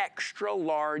the extra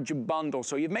large bundle.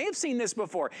 So you may have seen this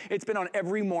before. It's been on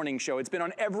every morning show. It's been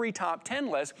on every top 10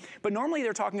 list. But normally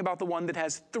they're talking about the one that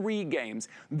has 3 games.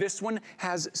 This one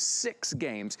has 6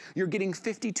 games. You're getting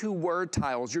 52 word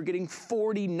tiles. You're getting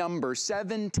 40 numbers,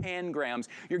 7 tangrams.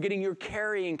 You're getting your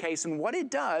carrying case. And what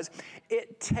it does,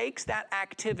 it takes that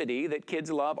activity that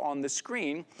kids love on the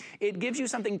screen. It gives you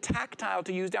something tactile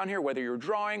to use down here, whether you're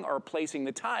drawing or placing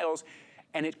the tiles,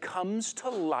 and it comes to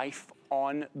life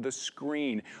on the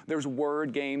screen. There's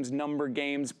word games, number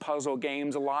games, puzzle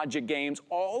games, logic games,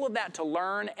 all of that to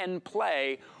learn and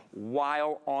play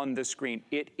while on the screen.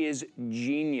 It is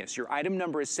genius. Your item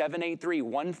number is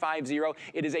 783150.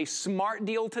 It is a smart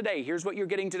deal today. Here's what you're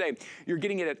getting today. You're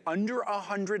getting it at under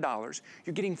 $100.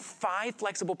 You're getting 5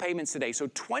 flexible payments today. So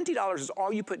 $20 is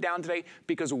all you put down today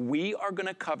because we are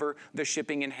gonna cover the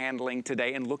shipping and handling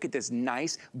today. And look at this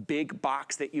nice big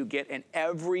box that you get and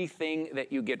everything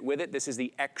that you get with it. This is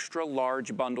the extra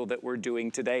large bundle that we're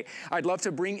doing today. I'd love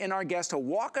to bring in our guest to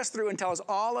walk us through and tell us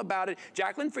all about it.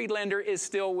 Jacqueline Friedlander is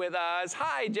still with us.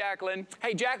 Hi, Jacqueline.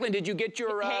 Hey, Jacqueline, did you get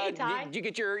your did you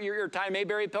get your Ty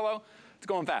Mayberry pillow? It's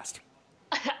going fast.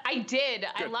 I did. Good.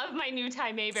 I love my new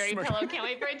Ty Mayberry pillow. Can't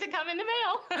wait for it to come in the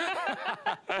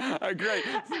mail. Great.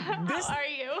 How are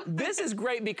you? This is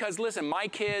great because, listen, my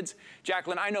kids,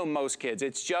 Jacqueline, I know most kids,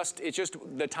 it's just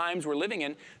the times we're living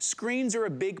in. Screens are a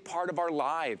big part of our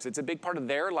lives. It's a big part of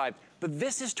their lives. But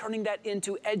this is turning that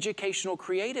into educational,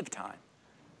 creative time.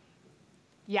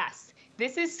 Yes.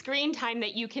 This is screen time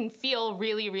that you can feel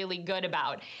really, really good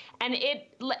about. And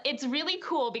it's really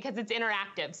cool because it's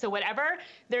interactive. So whatever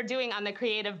they're doing on the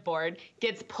creative board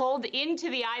gets pulled into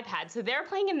the iPad. So they're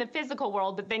playing in the physical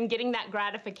world, but then getting that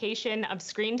gratification of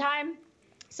screen time.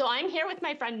 So I'm here with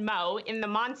my friend Mo in the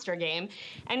monster game,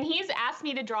 and he's asked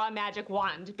me to draw a magic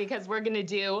wand because we're gonna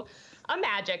do a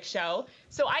magic show.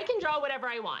 So I can draw whatever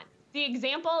I want. The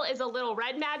example is a little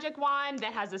red magic wand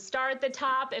that has a star at the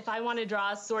top. If I want to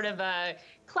draw sort of a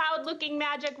cloud-looking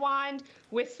magic wand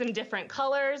with some different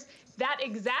colors, that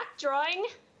exact drawing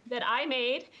that I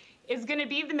made is going to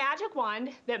be the magic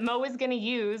wand that Mo is going to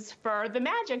use for the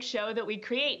magic show that we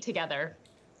create together.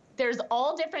 There's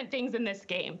all different things in this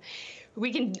game.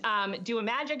 We can do a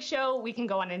magic show, we can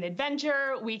go on an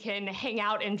adventure, we can hang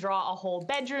out and draw a whole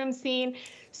bedroom scene.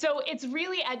 So it's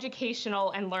really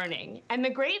educational and learning. And the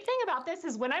great thing about this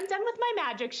is when I'm done with my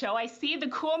magic show, I see the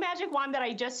cool magic wand that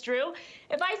I just drew.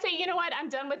 If I say, you know what, I'm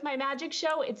done with my magic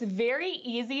show, it's very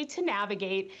easy to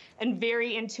navigate and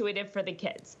very intuitive for the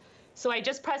kids. So I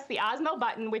just press the Osmo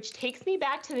button, which takes me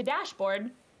back to the dashboard,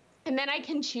 and then I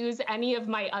can choose any of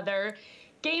my other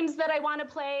games that I want to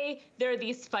play. There are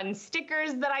these fun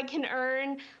stickers that I can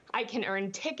earn. I can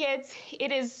earn tickets.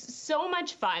 It is so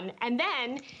much fun. And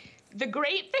then the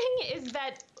great thing is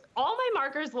that all my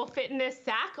markers will fit in this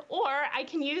sack, or I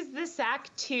can use this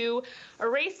sack to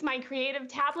erase my creative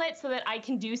tablet so that I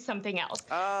can do something else.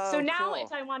 Oh, so now cool.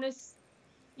 if I want to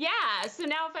so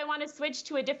now if I want to switch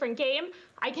to a different game,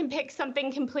 I can pick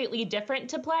something completely different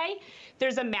to play.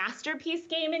 There's a masterpiece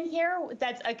game in here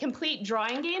that's a complete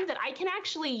drawing game that I can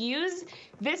actually use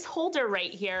this holder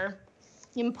right here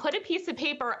and put a piece of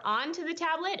paper onto the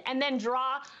tablet and then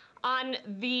draw on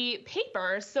the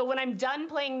paper. So when I'm done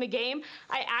playing the game,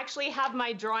 I actually have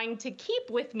my drawing to keep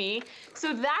with me.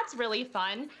 So that's really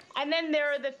fun. And then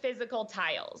there are the physical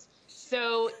tiles.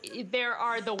 So there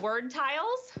are the word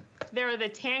tiles, there are the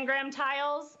tangram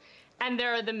tiles, and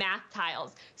there are the math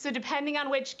tiles. So depending on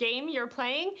which game you're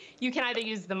playing, you can either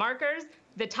use the markers,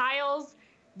 the tiles,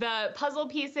 the puzzle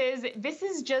pieces. This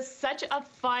is just such a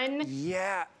fun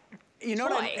You know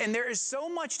what, and there is so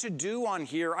much to do on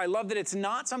here. I love that it's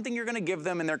not something you're gonna give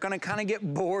them and they're gonna kind of get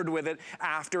bored with it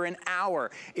after an hour.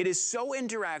 It is so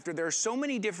interactive. There are so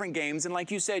many different games, and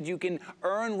like you said, you can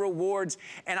earn rewards.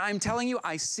 And I'm telling you,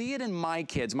 I see it in my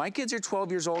kids. My kids are 12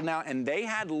 years old now, and they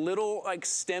had little like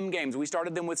STEM games. We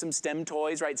started them with some STEM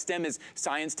toys, right? STEM is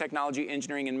science, technology,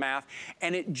 engineering, and math.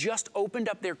 And it just opened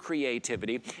up their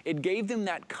creativity. It gave them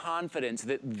that confidence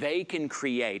that they can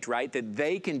create, right? That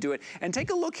they can do it. And take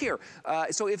a look here.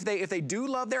 So if they do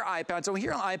love their iPad, so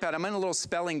here on iPad, I'm in a little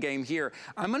spelling game here.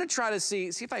 I'm gonna try to see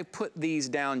if I put these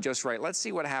down just right. Let's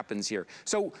see what happens here.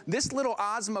 So this little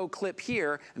Osmo clip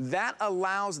here, that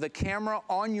allows the camera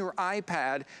on your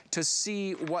iPad to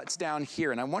see what's down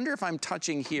here. And I wonder if I'm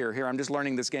touching here. Here, I'm just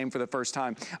learning this game for the first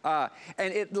time. And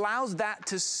it allows that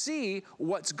to see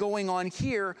what's going on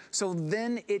here, so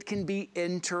then it can be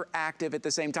interactive at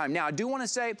the same time. Now, I do wanna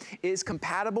say it is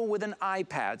compatible with an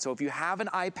iPad. So if you have an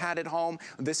iPad at home,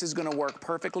 this is gonna work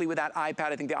perfectly with that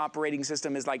iPad. I think the operating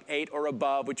system is like 8 or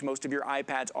above, which most of your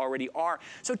iPads already are.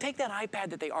 So take that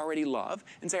iPad that they already love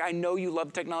and say, I know you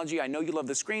love technology, I know you love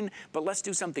the screen, but let's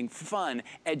do something fun,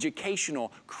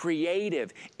 educational,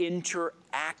 creative,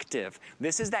 interactive.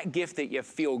 This is that gift that you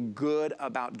feel good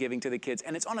about giving to the kids,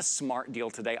 and it's on a smart deal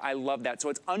today. I love that. So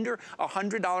it's under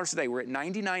 $100 today. We're at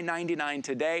 $99.99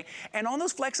 today. And on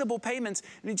those flexible payments,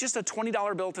 just a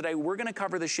 $20 bill today, we're gonna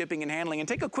cover the shipping and handling. And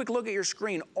take a quick look at your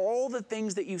screen, all the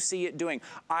things that you see it doing.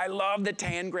 I love the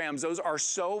tangrams. Those are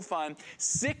so fun.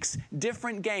 6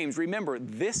 different games. Remember,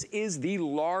 this is the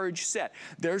large set.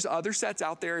 There's other sets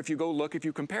out there if you go look, if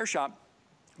you compare shop.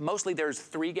 Mostly there's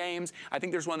 3 games. I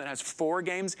think there's one that has 4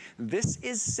 games. This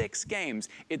is 6 games.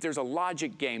 There's a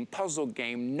logic game, puzzle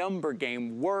game, number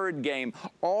game, word game,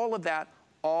 all of that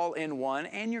all in one,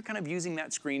 and you're kind of using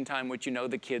that screen time, which you know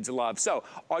the kids love. So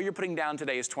all you're putting down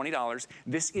today is $20.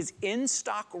 This is in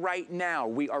stock right now.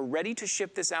 We are ready to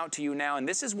ship this out to you now, and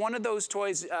this is one of those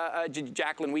toys,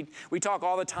 Jacqueline, we talk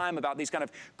all the time about these kind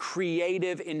of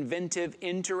creative, inventive,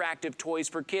 interactive toys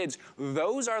for kids.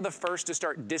 Those are the first to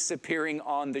start disappearing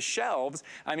on the shelves.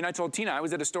 I mean, I told Tina, I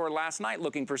was at a store last night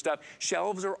looking for stuff.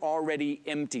 Shelves are already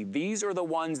empty. These are the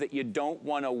ones that you don't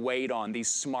want to wait on, these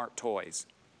smart toys.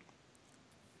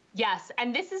 Yes,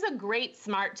 and this is a great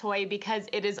smart toy because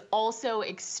it is also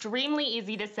extremely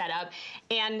easy to set up,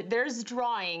 and there's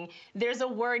drawing, there's a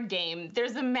word game,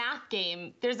 there's a math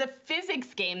game, there's a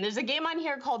physics game, there's a game on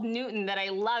here called Newton that I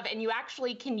love, and you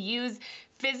actually can use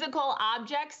physical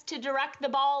objects to direct the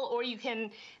ball, or you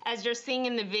can, as you're seeing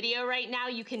in the video right now,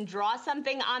 you can draw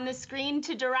something on the screen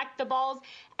to direct the balls.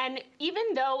 And even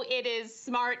though it is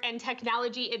smart and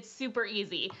technology, it's super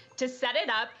easy. To set it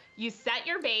up, you set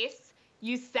your base,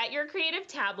 you set your creative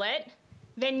tablet,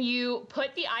 then you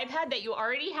put the iPad that you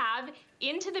already have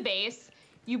into the base,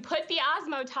 you put the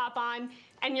Osmo top on,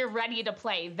 and you're ready to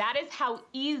play. That is how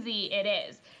easy it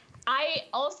is. I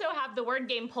also have the word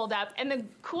game pulled up, and the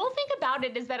cool thing about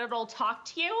it is that it'll talk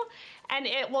to you, and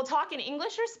it will talk in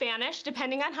English or Spanish,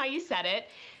 depending on how you set it.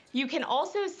 You can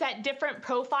also set different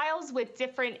profiles with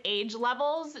different age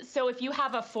levels. So if you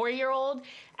have a 4-year-old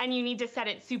and you need to set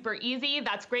it super easy,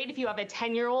 that's great. If you have a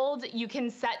 10-year-old, you can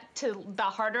set to the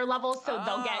harder level, so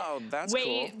they'll get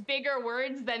way bigger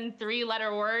words than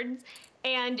 3-letter words.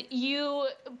 And you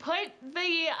put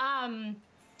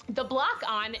the block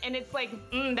on, and it's like,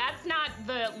 that's not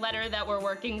the letter that we're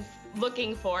looking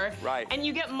for. Right. And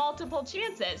you get multiple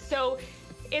chances. So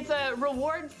it's a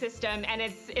reward system, and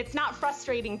it's not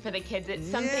frustrating for the kids. It's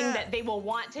something that they will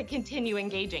want to continue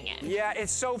engaging in. Yeah,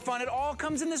 it's so fun. It all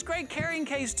comes in this great carrying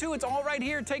case, too. It's all right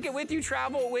here. Take it with you,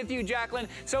 travel with you, Jacqueline.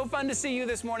 So fun to see you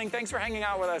this morning. Thanks for hanging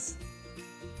out with us.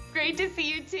 Great to see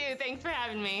you, too. Thanks for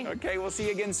having me. Okay, we'll see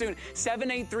you again soon.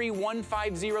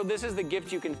 783-150. This is the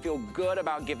gift you can feel good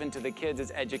about giving to the kids.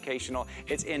 It's educational.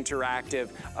 It's interactive.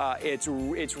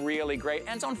 It's really great.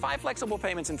 And it's on 5 flexible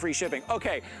payments and free shipping.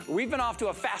 Okay, we've been off to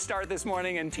a fast start this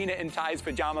morning in Tina and Ty's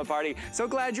pajama party. So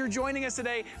glad you're joining us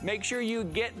today. Make sure you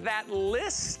get that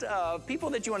list of people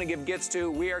that you want to give gifts to.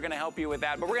 We are going to help you with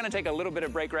that. But we're going to take a little bit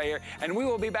of break right here, and we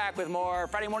will be back with more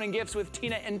Friday Morning Gifts with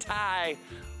Tina and Ty.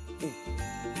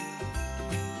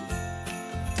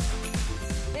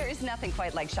 There is nothing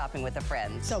quite like shopping with a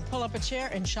friend. So pull up a chair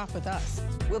and shop with us.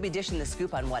 We'll be dishing the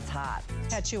scoop on what's hot.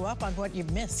 Catch you up on what you've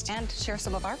missed. And share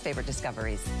some of our favorite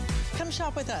discoveries. Come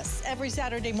shop with us every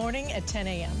Saturday morning at 10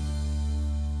 a.m.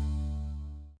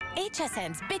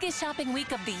 HSN's biggest shopping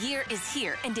week of the year is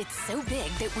here, and it's so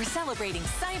big that we're celebrating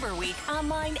Cyber Week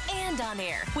online and on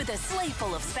air with a slew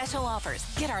full of special offers.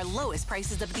 Get our lowest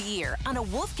prices of the year on a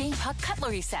Wolfgang Puck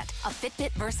cutlery set, a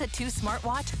Fitbit Versa 2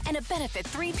 smartwatch, and a Benefit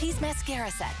 3-piece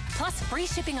mascara set. Plus free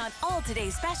shipping on all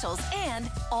today's specials and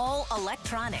all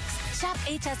electronics. Shop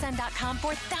hsn.com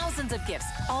for thousands of gifts,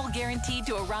 all guaranteed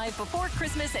to arrive before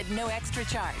Christmas at no extra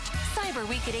charge. Cyber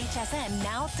Week at HSN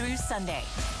now through Sunday.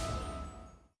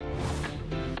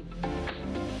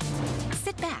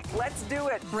 Sit back. Let's do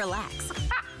it. Relax.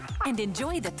 And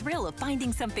enjoy the thrill of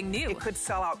finding something new. It could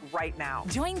sell out right now.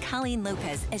 Join Colleen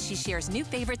Lopez as she shares new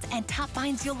favorites and top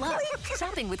finds you'll love.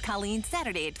 Shopping with Colleen,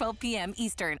 Saturday at 12 p.m.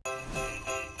 Eastern.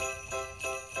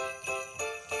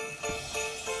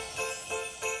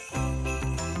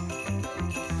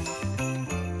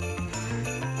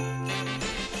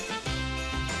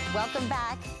 Welcome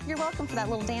back. You're welcome for that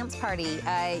little dance party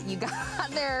you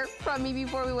got there from me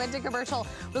before we went to commercial.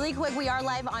 Really quick, we are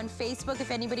live on Facebook.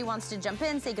 If anybody wants to jump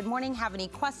in, say good morning, have any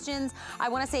questions. I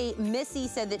want to say Missy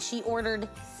said that she ordered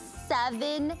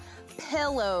 7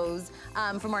 pillows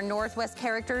from our Northwest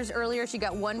characters earlier. She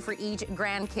got 1 for each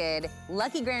grandkid.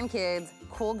 Lucky grandkids,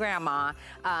 cool grandma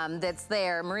that's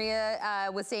there. Maria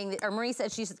was saying that, or Marie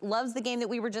said she loves the game that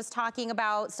we were just talking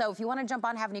about. So if you want to jump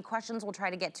on, have any questions, we'll try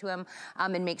to get to them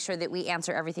and make sure that we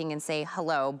answer everything and say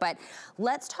hello. But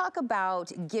let's talk about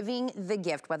giving the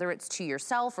gift, whether it's to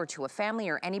yourself or to a family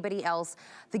or anybody else,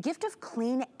 the gift of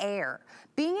clean air.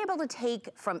 Being able to take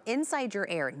from inside your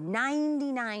air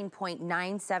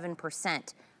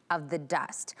 99.97% of the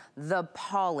dust, the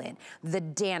pollen, the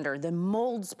dander, the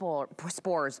mold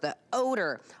spores, the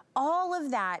odor, all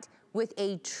of that with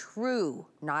a true,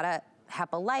 not a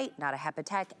HEPA light, not a HEPA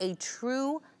tech, a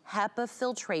true HEPA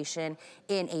filtration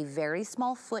in a very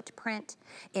small footprint,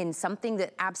 in something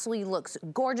that absolutely looks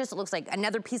gorgeous. It looks like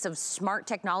another piece of smart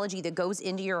technology that goes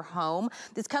into your home.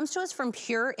 This comes to us from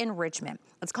Pure Enrichment.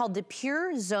 It's called the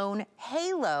Pure Zone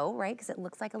Halo, right? Because it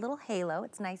looks like a little halo.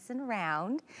 It's nice and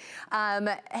round.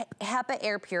 HEPA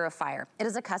air purifier. It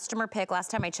is a customer pick. Last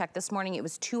time I checked this morning, it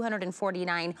was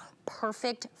 249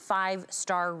 perfect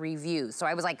 5-star reviews. So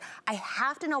I was like, I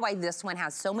have to know why this one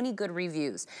has so many good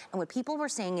reviews. And what people were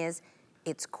saying is,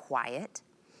 it's quiet,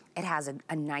 it has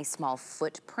a nice small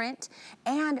footprint,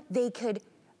 and they could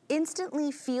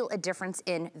instantly feel a difference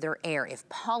in their air. If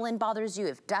pollen bothers you,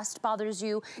 if dust bothers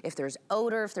you, if there's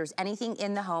odor, if there's anything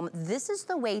in the home, this is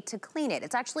the way to clean it.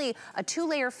 It's actually a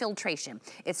 2-layer filtration.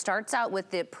 It starts out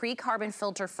with the pre-carbon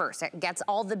filter first. It gets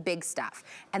all the big stuff.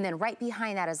 And then right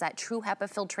behind that is that true HEPA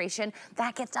filtration.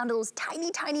 That gets down to those tiny,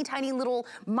 tiny, tiny little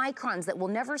microns that we'll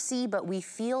never see, but we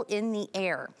feel in the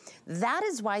air. That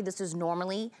is why this is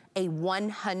normally a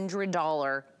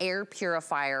 $100 air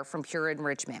purifier from Pure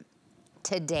Enrichment.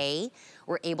 Today,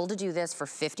 we're able to do this for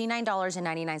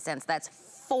 $59.99. That's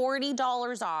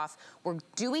 $40 off. We're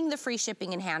doing the free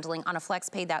shipping and handling. On a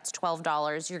FlexPay, that's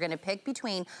 $12. You're gonna pick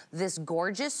between this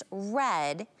gorgeous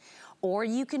red, or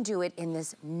you can do it in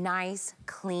this nice,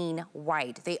 clean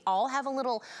white. They all have a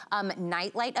little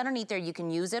night light underneath there. You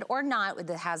can use it or not. It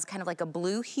has kind of like a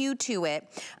blue hue to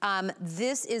it.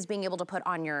 This is being able to put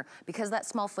on your, because of that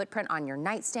small footprint, on your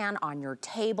nightstand, on your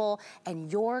table,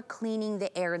 and you're cleaning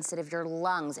the air instead of your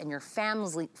lungs and your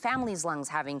family's lungs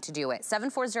having to do it.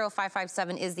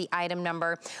 740557 is the item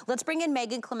number. Let's bring in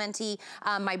Megan Clementi,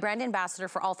 my brand ambassador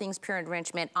for all things Pure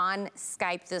Enrichment, on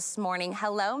Skype this morning.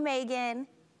 Hello, Megan.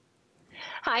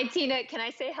 Hi, Tina. Can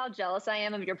I say how jealous I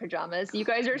am of your pajamas? You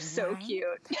guys are so cute.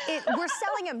 We're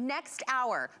selling them next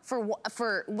hour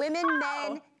for women,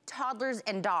 men, toddlers,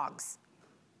 and dogs.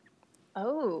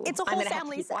 Oh, it's a whole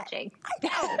family set. Watching. I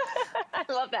know. I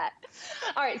love that.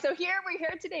 All right, so we're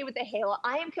here today with the Halo.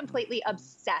 I am completely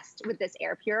obsessed with this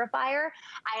air purifier.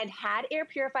 I had air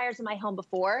purifiers in my home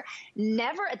before,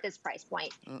 never at this price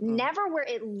point, never where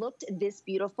it looked this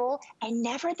beautiful, and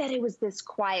never that it was this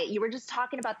quiet. You were just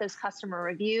talking about those customer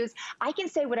reviews. I can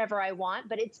say whatever I want,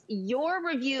 but it's your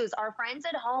reviews, our friends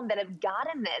at home that have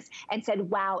gotten this and said,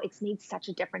 wow, it's made such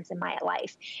a difference in my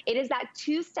life. It is that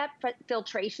 2-step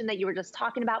filtration that you were just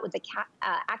talking about with the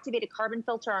activated carbon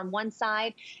filter on one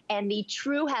side and the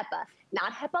true HEPA,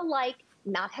 not HEPA-like,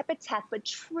 not HEPA Tech, but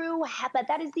true HEPA.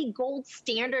 That is the gold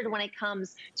standard when it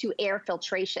comes to air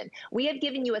filtration. We have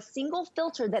given you a single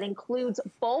filter that includes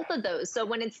both of those. So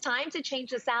when it's time to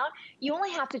change this out, you only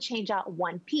have to change out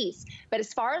one piece. But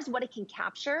as far as what it can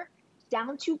capture,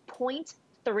 down to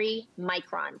 0.3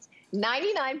 microns.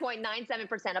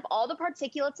 99.97% of all the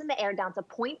particulates in the air down to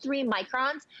 0.3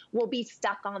 microns will be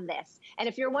stuck on this. And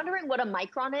if you're wondering what a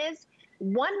micron is,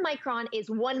 1 micron is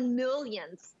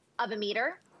 1/1,000,000th of a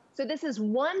meter. So this is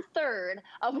 1/3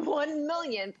 of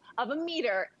 1/1,000,000th of a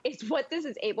meter is what this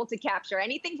is able to capture.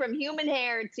 Anything from human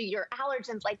hair to your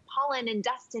allergens like pollen and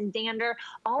dust and dander,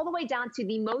 all the way down to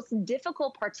the most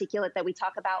difficult particulate that we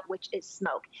talk about, which is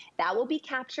smoke. That will be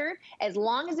captured as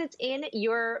long as it's in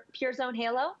your Pure Zone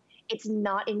Halo. It's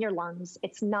not in your lungs,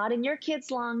 it's not in your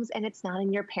kids' lungs, and it's not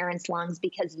in your parents' lungs,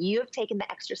 because you have taken the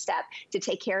extra step to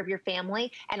take care of your family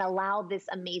and allow this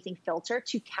amazing filter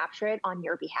to capture it on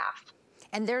your behalf.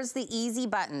 And there's the easy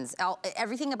buttons.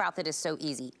 Everything about that is so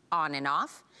easy. On and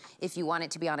off. If you want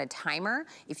it to be on a timer,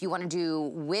 if you want to do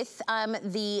with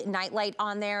the nightlight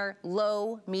on there,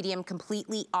 low, medium,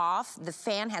 completely off. The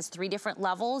fan has 3 different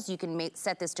levels. You can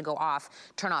set this to go off,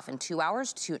 turn off in 2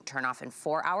 hours, turn off in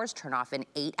 4 hours, turn off in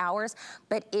 8 hours.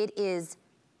 But it is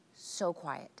so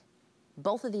quiet.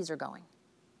 Both of these are going.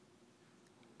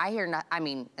 I hear not, I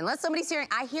mean, unless somebody's hearing,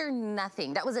 I hear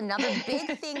nothing. That was another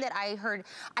big thing that I heard.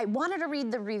 I wanted to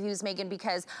read the reviews, Megan,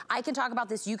 because I can talk about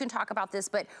this, you can talk about this,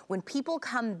 but when people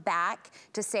come back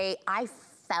to say, I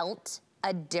felt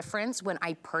a difference when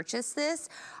I purchased this,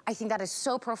 I think that is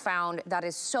so profound, that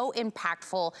is so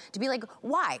impactful to be like,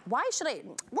 why? Why should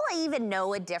will I even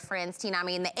know a difference, Tina? I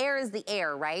mean, the air is the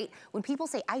air, right? When people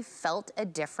say, I felt a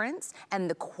difference,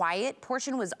 and the quiet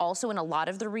portion was also in a lot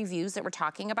of the reviews that were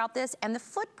talking about this, and the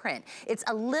footprint. It's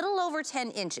a little over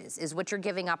 10 inches is what you're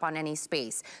giving up on any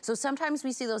space. So sometimes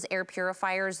we see those air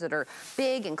purifiers that are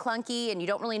big and clunky, and you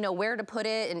don't really know where to put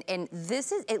it, and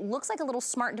this is, it looks like a little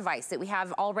smart device that we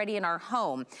have already in our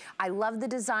home. I love the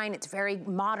design. It's very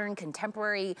modern,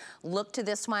 contemporary look to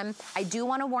this one. I do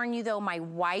want to warn you though, my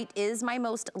white is my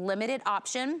most limited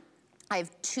option. I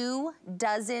have 2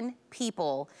 dozen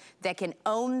people that can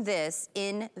own this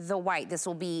in the white. This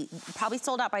will be probably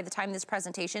sold out by the time this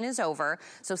presentation is over.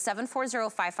 So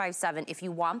 740-557, if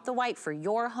you want the white for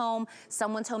your home,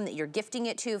 someone's home that you're gifting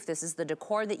it to, if this is the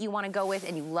decor that you want to go with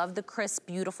and you love the crisp,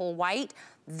 beautiful white,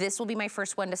 this will be my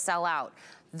first one to sell out.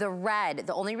 The red,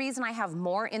 the only reason I have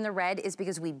more in the red is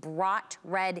because we brought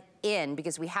red in,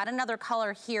 because we had another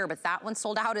color here, but that one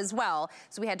sold out as well.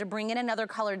 So we had to bring in another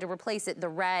color to replace it, the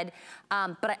red,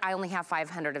 but I only have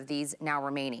 500 of these now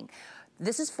remaining.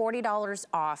 This is $40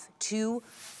 off to,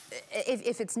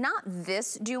 if it's not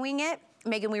this doing it,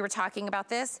 Megan, we were talking about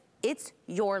this, it's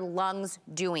your lungs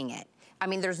doing it. I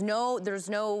mean, there's no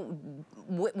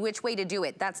which way to do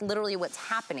it. That's literally what's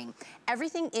happening.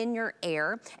 Everything in your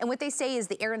air, and what they say is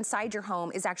the air inside your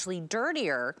home is actually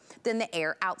dirtier than the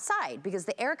air outside, because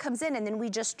the air comes in and then we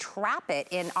just trap it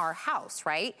in our house,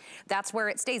 right? That's where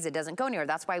it stays. It doesn't go anywhere.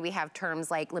 That's why we have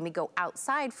terms like, let me go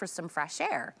outside for some fresh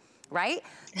air, right?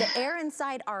 The air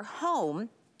inside our home,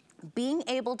 being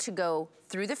able to go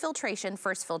through the filtration,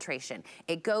 first filtration,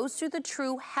 it goes through the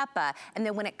true HEPA, and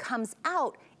then when it comes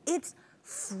out, it's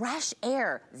fresh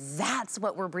air. That's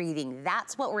what we're breathing.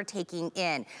 That's what we're taking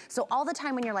in. So all the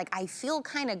time when you're like, I feel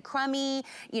kind of crummy,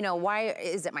 you know, why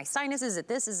is it my sinus? Is it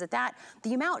this? Is it that?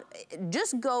 The amount,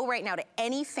 just go right now to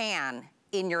any fan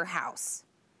in your house.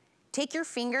 Take your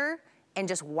finger and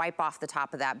just wipe off the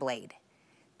top of that blade.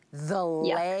 The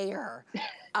layer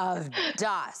of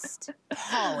dust,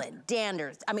 pollen,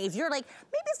 danders. I mean, if you're like,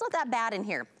 maybe it's not that bad in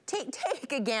here,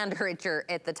 take a gander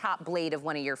at the top blade of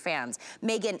one of your fans.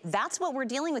 Megan, that's what we're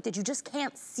dealing with that you just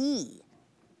can't see.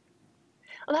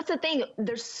 Well, that's the thing.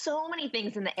 There's so many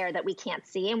things in the air that we can't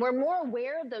see, and we're more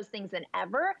aware of those things than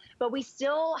ever, but we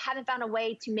still haven't found a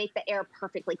way to make the air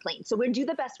perfectly clean. So we do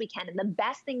the best we can, and the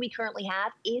best thing we currently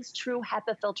have is true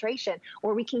HEPA filtration,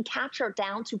 where we can capture it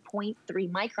down to 0.3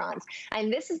 microns.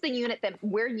 And this is the unit that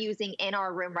we're using in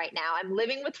our room right now. I'm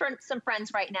living with some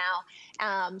friends right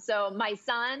now. So my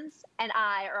sons and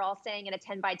I are all staying in a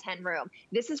 10 by 10 room.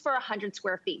 This is for 100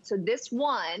 square feet. So this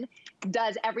one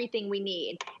does everything we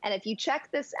need. And if you check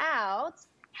this out,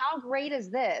 how great is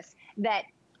this? That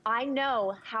I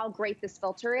know how great this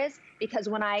filter is because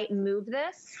when I move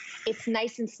this, it's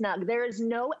nice and snug. There is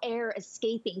no air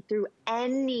escaping through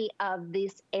any of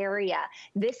this area.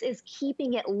 This is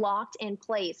keeping it locked in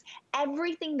place.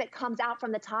 Everything that comes out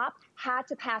from the top had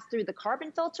to pass through the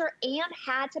carbon filter and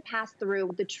had to pass through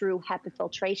the true HEPA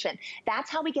filtration. That's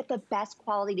how we get the best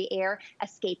quality air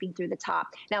escaping through the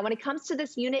top. Now, when it comes to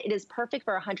this unit, it is perfect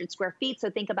for 100 square feet. So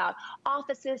think about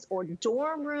offices or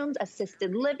dorm rooms,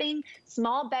 assisted living,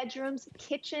 small bedrooms,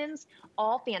 kitchens,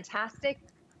 all fantastic.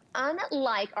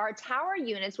 Unlike our tower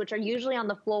units, which are usually on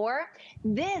the floor,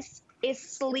 this is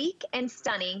sleek and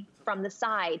stunning from the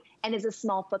side and is a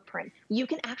small footprint. You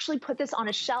can actually put this on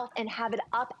a shelf and have it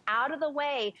up out of the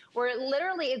way where it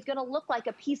literally is gonna look like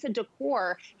a piece of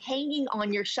decor hanging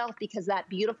on your shelf because that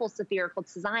beautiful spherical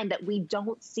design that we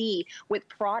don't see with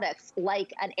products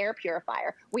like an air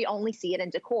purifier. We only see it in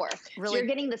decor. Really? So you're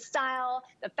getting the style,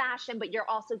 the fashion, but you're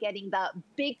also getting the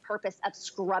big purpose of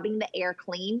scrubbing the air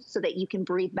clean so that you can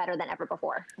breathe better than ever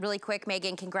before. Really quick,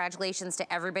 Megan, congratulations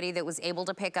to everybody that was able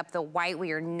to pick up the white.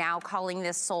 We are now calling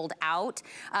this sold out.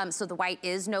 So the white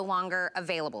is no longer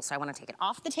available. So I want to take it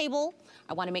off the table.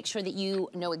 I want to make sure that you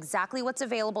know exactly what's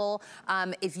available.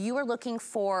 If you are looking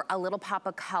for a little pop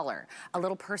of color, a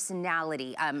little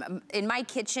personality, in my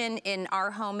kitchen, in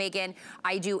our home, Megan,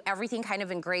 I do everything kind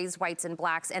of in grays, whites, and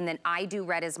blacks, and then I do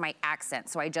red as my accent.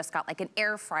 So I just got like an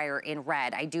air fryer in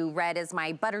red. I do red as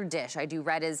my butter dish. I do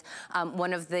red as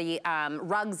one of the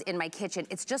rugs in my kitchen.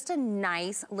 It's just a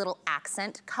nice little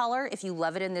accent color if you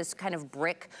love it in this kind of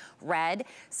brick red.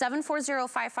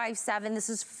 740-557, this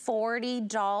is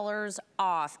 $40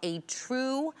 off. A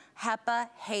true HEPA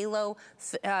Halo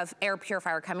air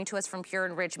purifier coming to us from Pure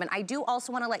Enrichment. I do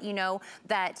also want to let you know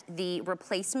that the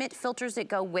replacement filters that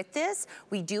go with this,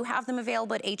 we do have them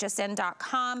available at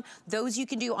hsn.com. Those you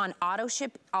can do on auto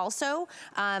ship also,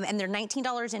 and they're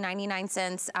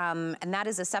 $19.99, and that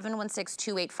is a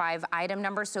 716285 item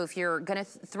number. So if you're going to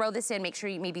throw this in, make sure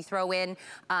you maybe throw in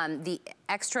the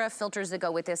extra filters that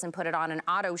go with this and put it on an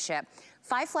auto ship.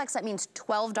 5 flex, that means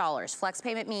 $12. Flex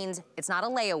payment means it's not a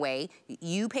layaway.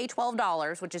 You pay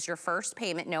 $12, which is your first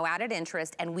payment, no added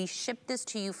interest, and we ship this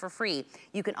to you for free.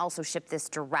 You can also ship this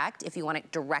direct. If you want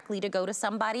it directly to go to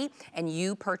somebody and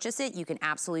you purchase it, you can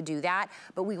absolutely do that.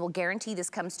 But we will guarantee this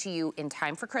comes to you in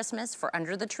time for Christmas for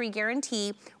Under the Tree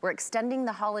guarantee. We're extending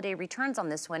the holiday returns on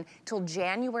this one till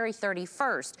January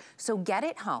 31st. So get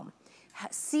it home.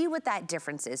 see what that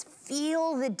difference is.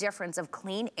 Feel the difference of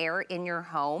clean air in your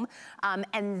home.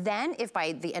 And then if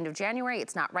by the end of January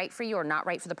it's not right for you or not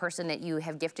right for the person that you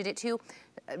have gifted it to,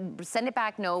 send it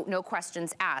back, no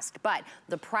questions asked. But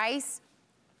the price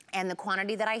and the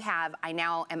quantity that I have, I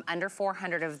now am under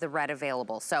 400 of the red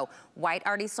available. So white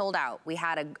already sold out. We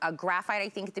had a graphite, I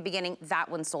think, at the beginning. That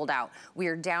one sold out. We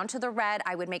are down to the red.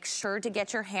 I would make sure to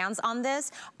get your hands on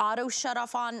this. Auto shut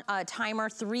off on timer,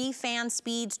 3 fan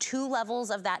speeds, 2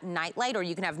 levels of that nightlight, or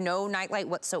you can have no nightlight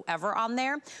whatsoever on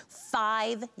there.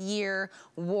 5-year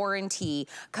warranty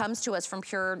comes to us from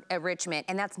Pure Enrichment,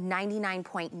 and that's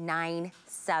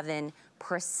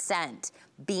 99.97%.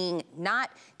 being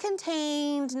not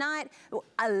contained, not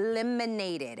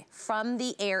eliminated from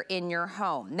the air in your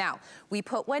home. Now, we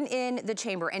put one in the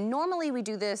chamber, and normally we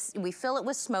do this, we fill it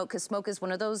with smoke, because smoke is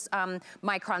one of those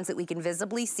microns that we can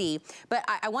visibly see. But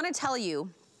I wanna tell you,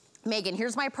 Megan,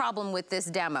 here's my problem with this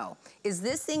demo, is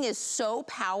this thing is so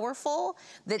powerful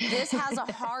that this has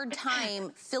a hard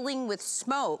time filling with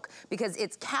smoke because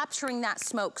it's capturing that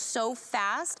smoke so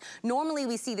fast. Normally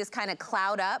we see this kind of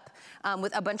cloud up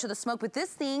with a bunch of the smoke, but this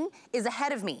thing is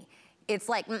ahead of me. It's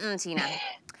like, Tina,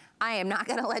 I am not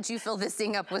gonna let you fill this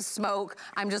thing up with smoke.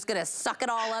 I'm just gonna suck it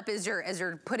all up as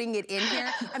you're putting it in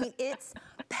here. I mean, it's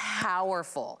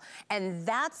powerful. And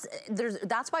that's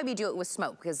why we do it with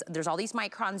smoke, because there's all these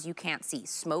microns you can't see.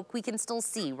 Smoke we can still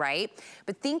see, right?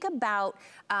 But think about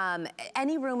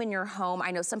any room in your home.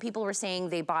 I know some people were saying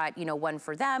they bought, you know, one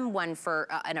for them, one for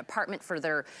an apartment for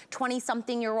their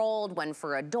 20-something-year-old, one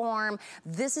for a dorm.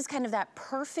 This is kind of that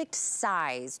perfect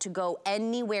size to go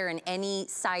anywhere in any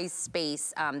size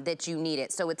space that you need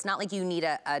it. So it's not like you need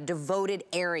a devoted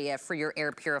area for your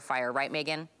air purifier, right,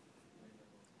 Megan?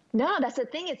 No, that's the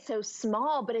thing. It's so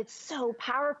small, but it's so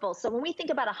powerful. So when we think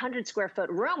about a 100-square-foot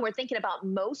room, we're thinking about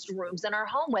most rooms in our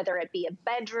home, whether it be a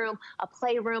bedroom, a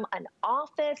playroom, an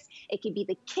office. It could be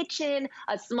the kitchen,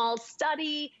 a small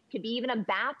study, could be even a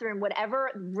bathroom,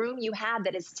 whatever room you have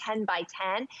that is 10 by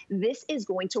 10, this is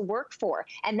going to work for.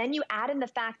 And then you add in the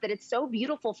fact that it's so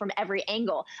beautiful from every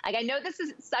angle. Like, I know this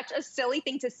is such a silly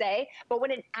thing to say, but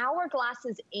when an hourglass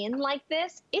is in like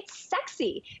this, it's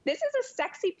sexy. This is a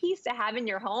sexy piece to have in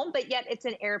your home, but yet it's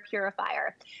an air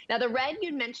purifier. Now, the red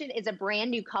you mentioned is a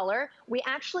brand new color. We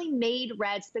actually made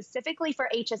red specifically for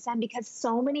HSN because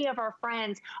so many of our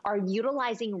friends are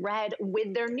utilizing red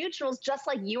with their neutrals, just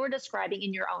like you were describing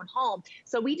in your own home.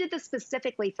 So we did this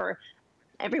specifically for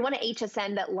everyone at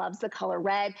HSN that loves the color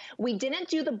red. We didn't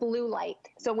do the blue light.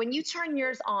 So when you turn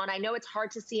yours on, I know it's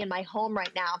hard to see in my home right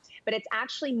now, but it's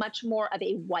actually much more of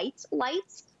a white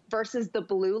light versus the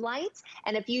blue light.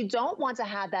 And if you don't want to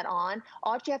have that on,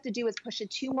 all you have to do is push it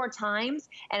 2 more times,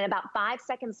 and about 5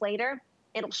 seconds later,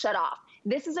 it'll shut off.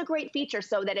 This is a great feature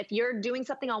so that if you're doing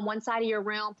something on one side of your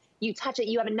room, you touch it,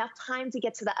 you have enough time to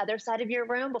get to the other side of your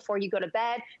room before you go to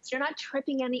bed, so you're not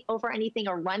tripping over anything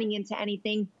or running into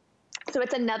anything. So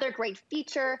it's another great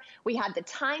feature. We have the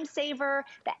time saver,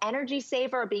 the energy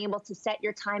saver, being able to set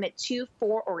your time at 2,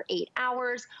 4, or 8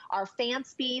 hours. Our fan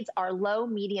speeds are low,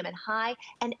 medium, and high,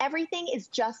 and everything is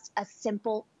just a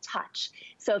simple touch.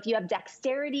 So if you have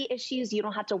dexterity issues, you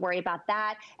don't have to worry about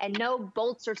that. And no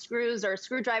bolts or screws or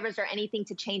screwdrivers or anything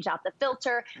to change out the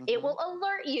filter. It will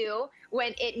alert you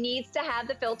when it needs to have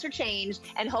the filter changed.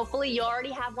 And hopefully you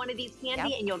already have one of these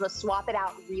handy and you'll just swap it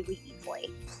out really easily.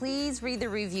 Please read the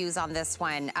reviews on this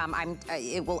one.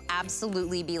 It will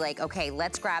absolutely be like, okay,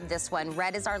 let's grab this one.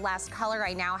 Red is our last color.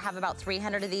 I now have about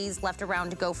 300 of these left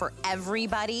around to go for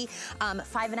everybody.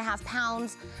 5.5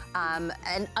 pounds,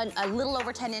 and a little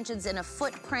over 10 inches in a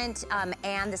footprint,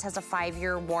 and this has a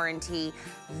 5-year warranty.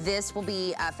 This will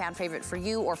be a fan favorite for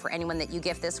you or for anyone that you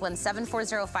gift this one.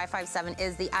 740557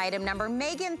 is the item number.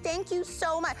 Megan, thank you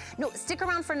so much. No, stick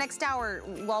around for next hour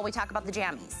while we talk about the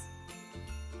jammies.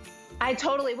 I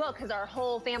totally will, because our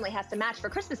whole family has to match for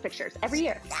Christmas pictures every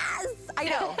year. Yes, I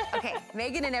know. Okay,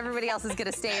 Megan and everybody else is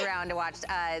gonna stay around to watch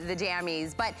the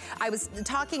jammies. But I was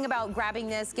talking about grabbing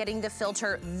this, getting the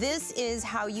filter. This is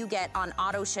how you get on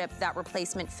auto ship that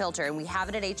replacement filter, and we have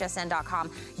it at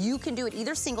hsn.com. You can do it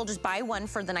either single, just buy one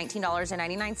for the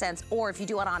 $19.99, or if you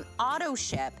do it on auto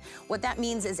ship, what that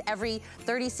means is every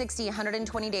 30, 60,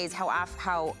 120 days,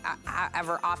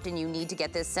 however often you need to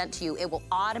get this sent to you, it will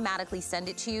automatically send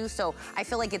it to you. So I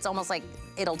feel like it's almost like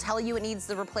it'll tell you it needs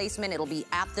the replacement. It'll be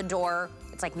at the door.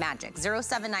 It's like magic.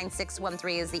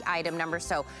 079613 is the item number.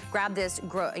 So grab this,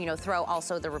 throw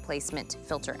also the replacement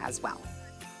filter as well.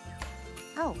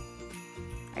 Oh,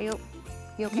 are you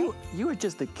okay? You are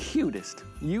just the cutest.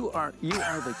 You are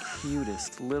the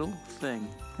cutest little thing.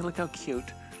 Hey, look how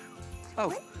cute.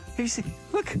 Oh, here you see.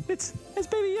 Look, it's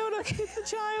baby Yoda. It's the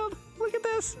child. Look at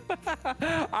this.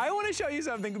 I want to show you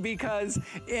something because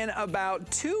in about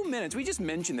 2 minutes, we just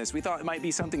mentioned this. We thought it might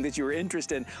be something that you were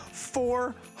interested in.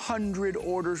 400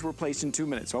 orders were placed in 2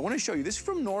 minutes. So I want to show you. This is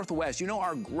from Northwest. You know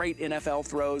our great NFL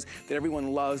throws that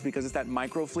everyone loves because it's that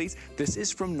micro fleece? This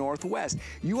is from Northwest.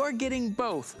 You are getting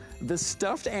both the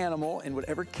stuffed animal in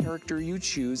whatever character you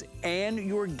choose, and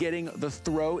you're getting the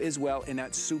throw as well in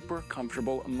that super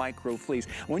comfortable micro fleece.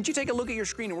 Why don't you take a look at your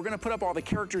screen, and we're going to put up all the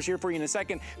characters here for you in a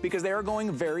second because they are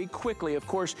going very quickly. Of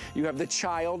course, you have the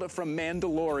child from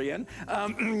Mandalorian.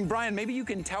 Brian, maybe you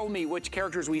can tell me which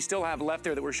characters we still have left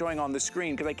there that we're showing on the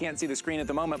screen because I can't see the screen at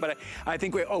the moment, but I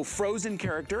think we, Frozen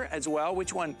character as well.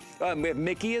 Which one? We have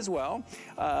Mickey as well.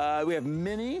 We have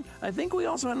Minnie. I think we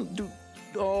also have,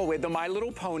 the My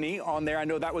Little Pony on there. I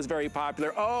know that was very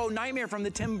popular. Oh, Nightmare from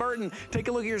the Tim Burton. Take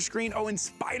a look at your screen. Oh, and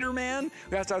Spider-Man.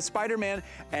 We have to have Spider-Man.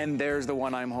 And there's the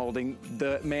one I'm holding,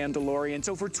 the Mandalorian.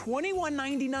 So for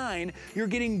 $21.99, you're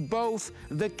getting both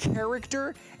the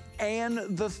character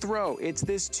and the throw. It's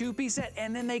this two-piece set,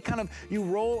 and then they you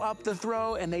roll up the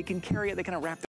throw, and they can carry it. They kind of wrap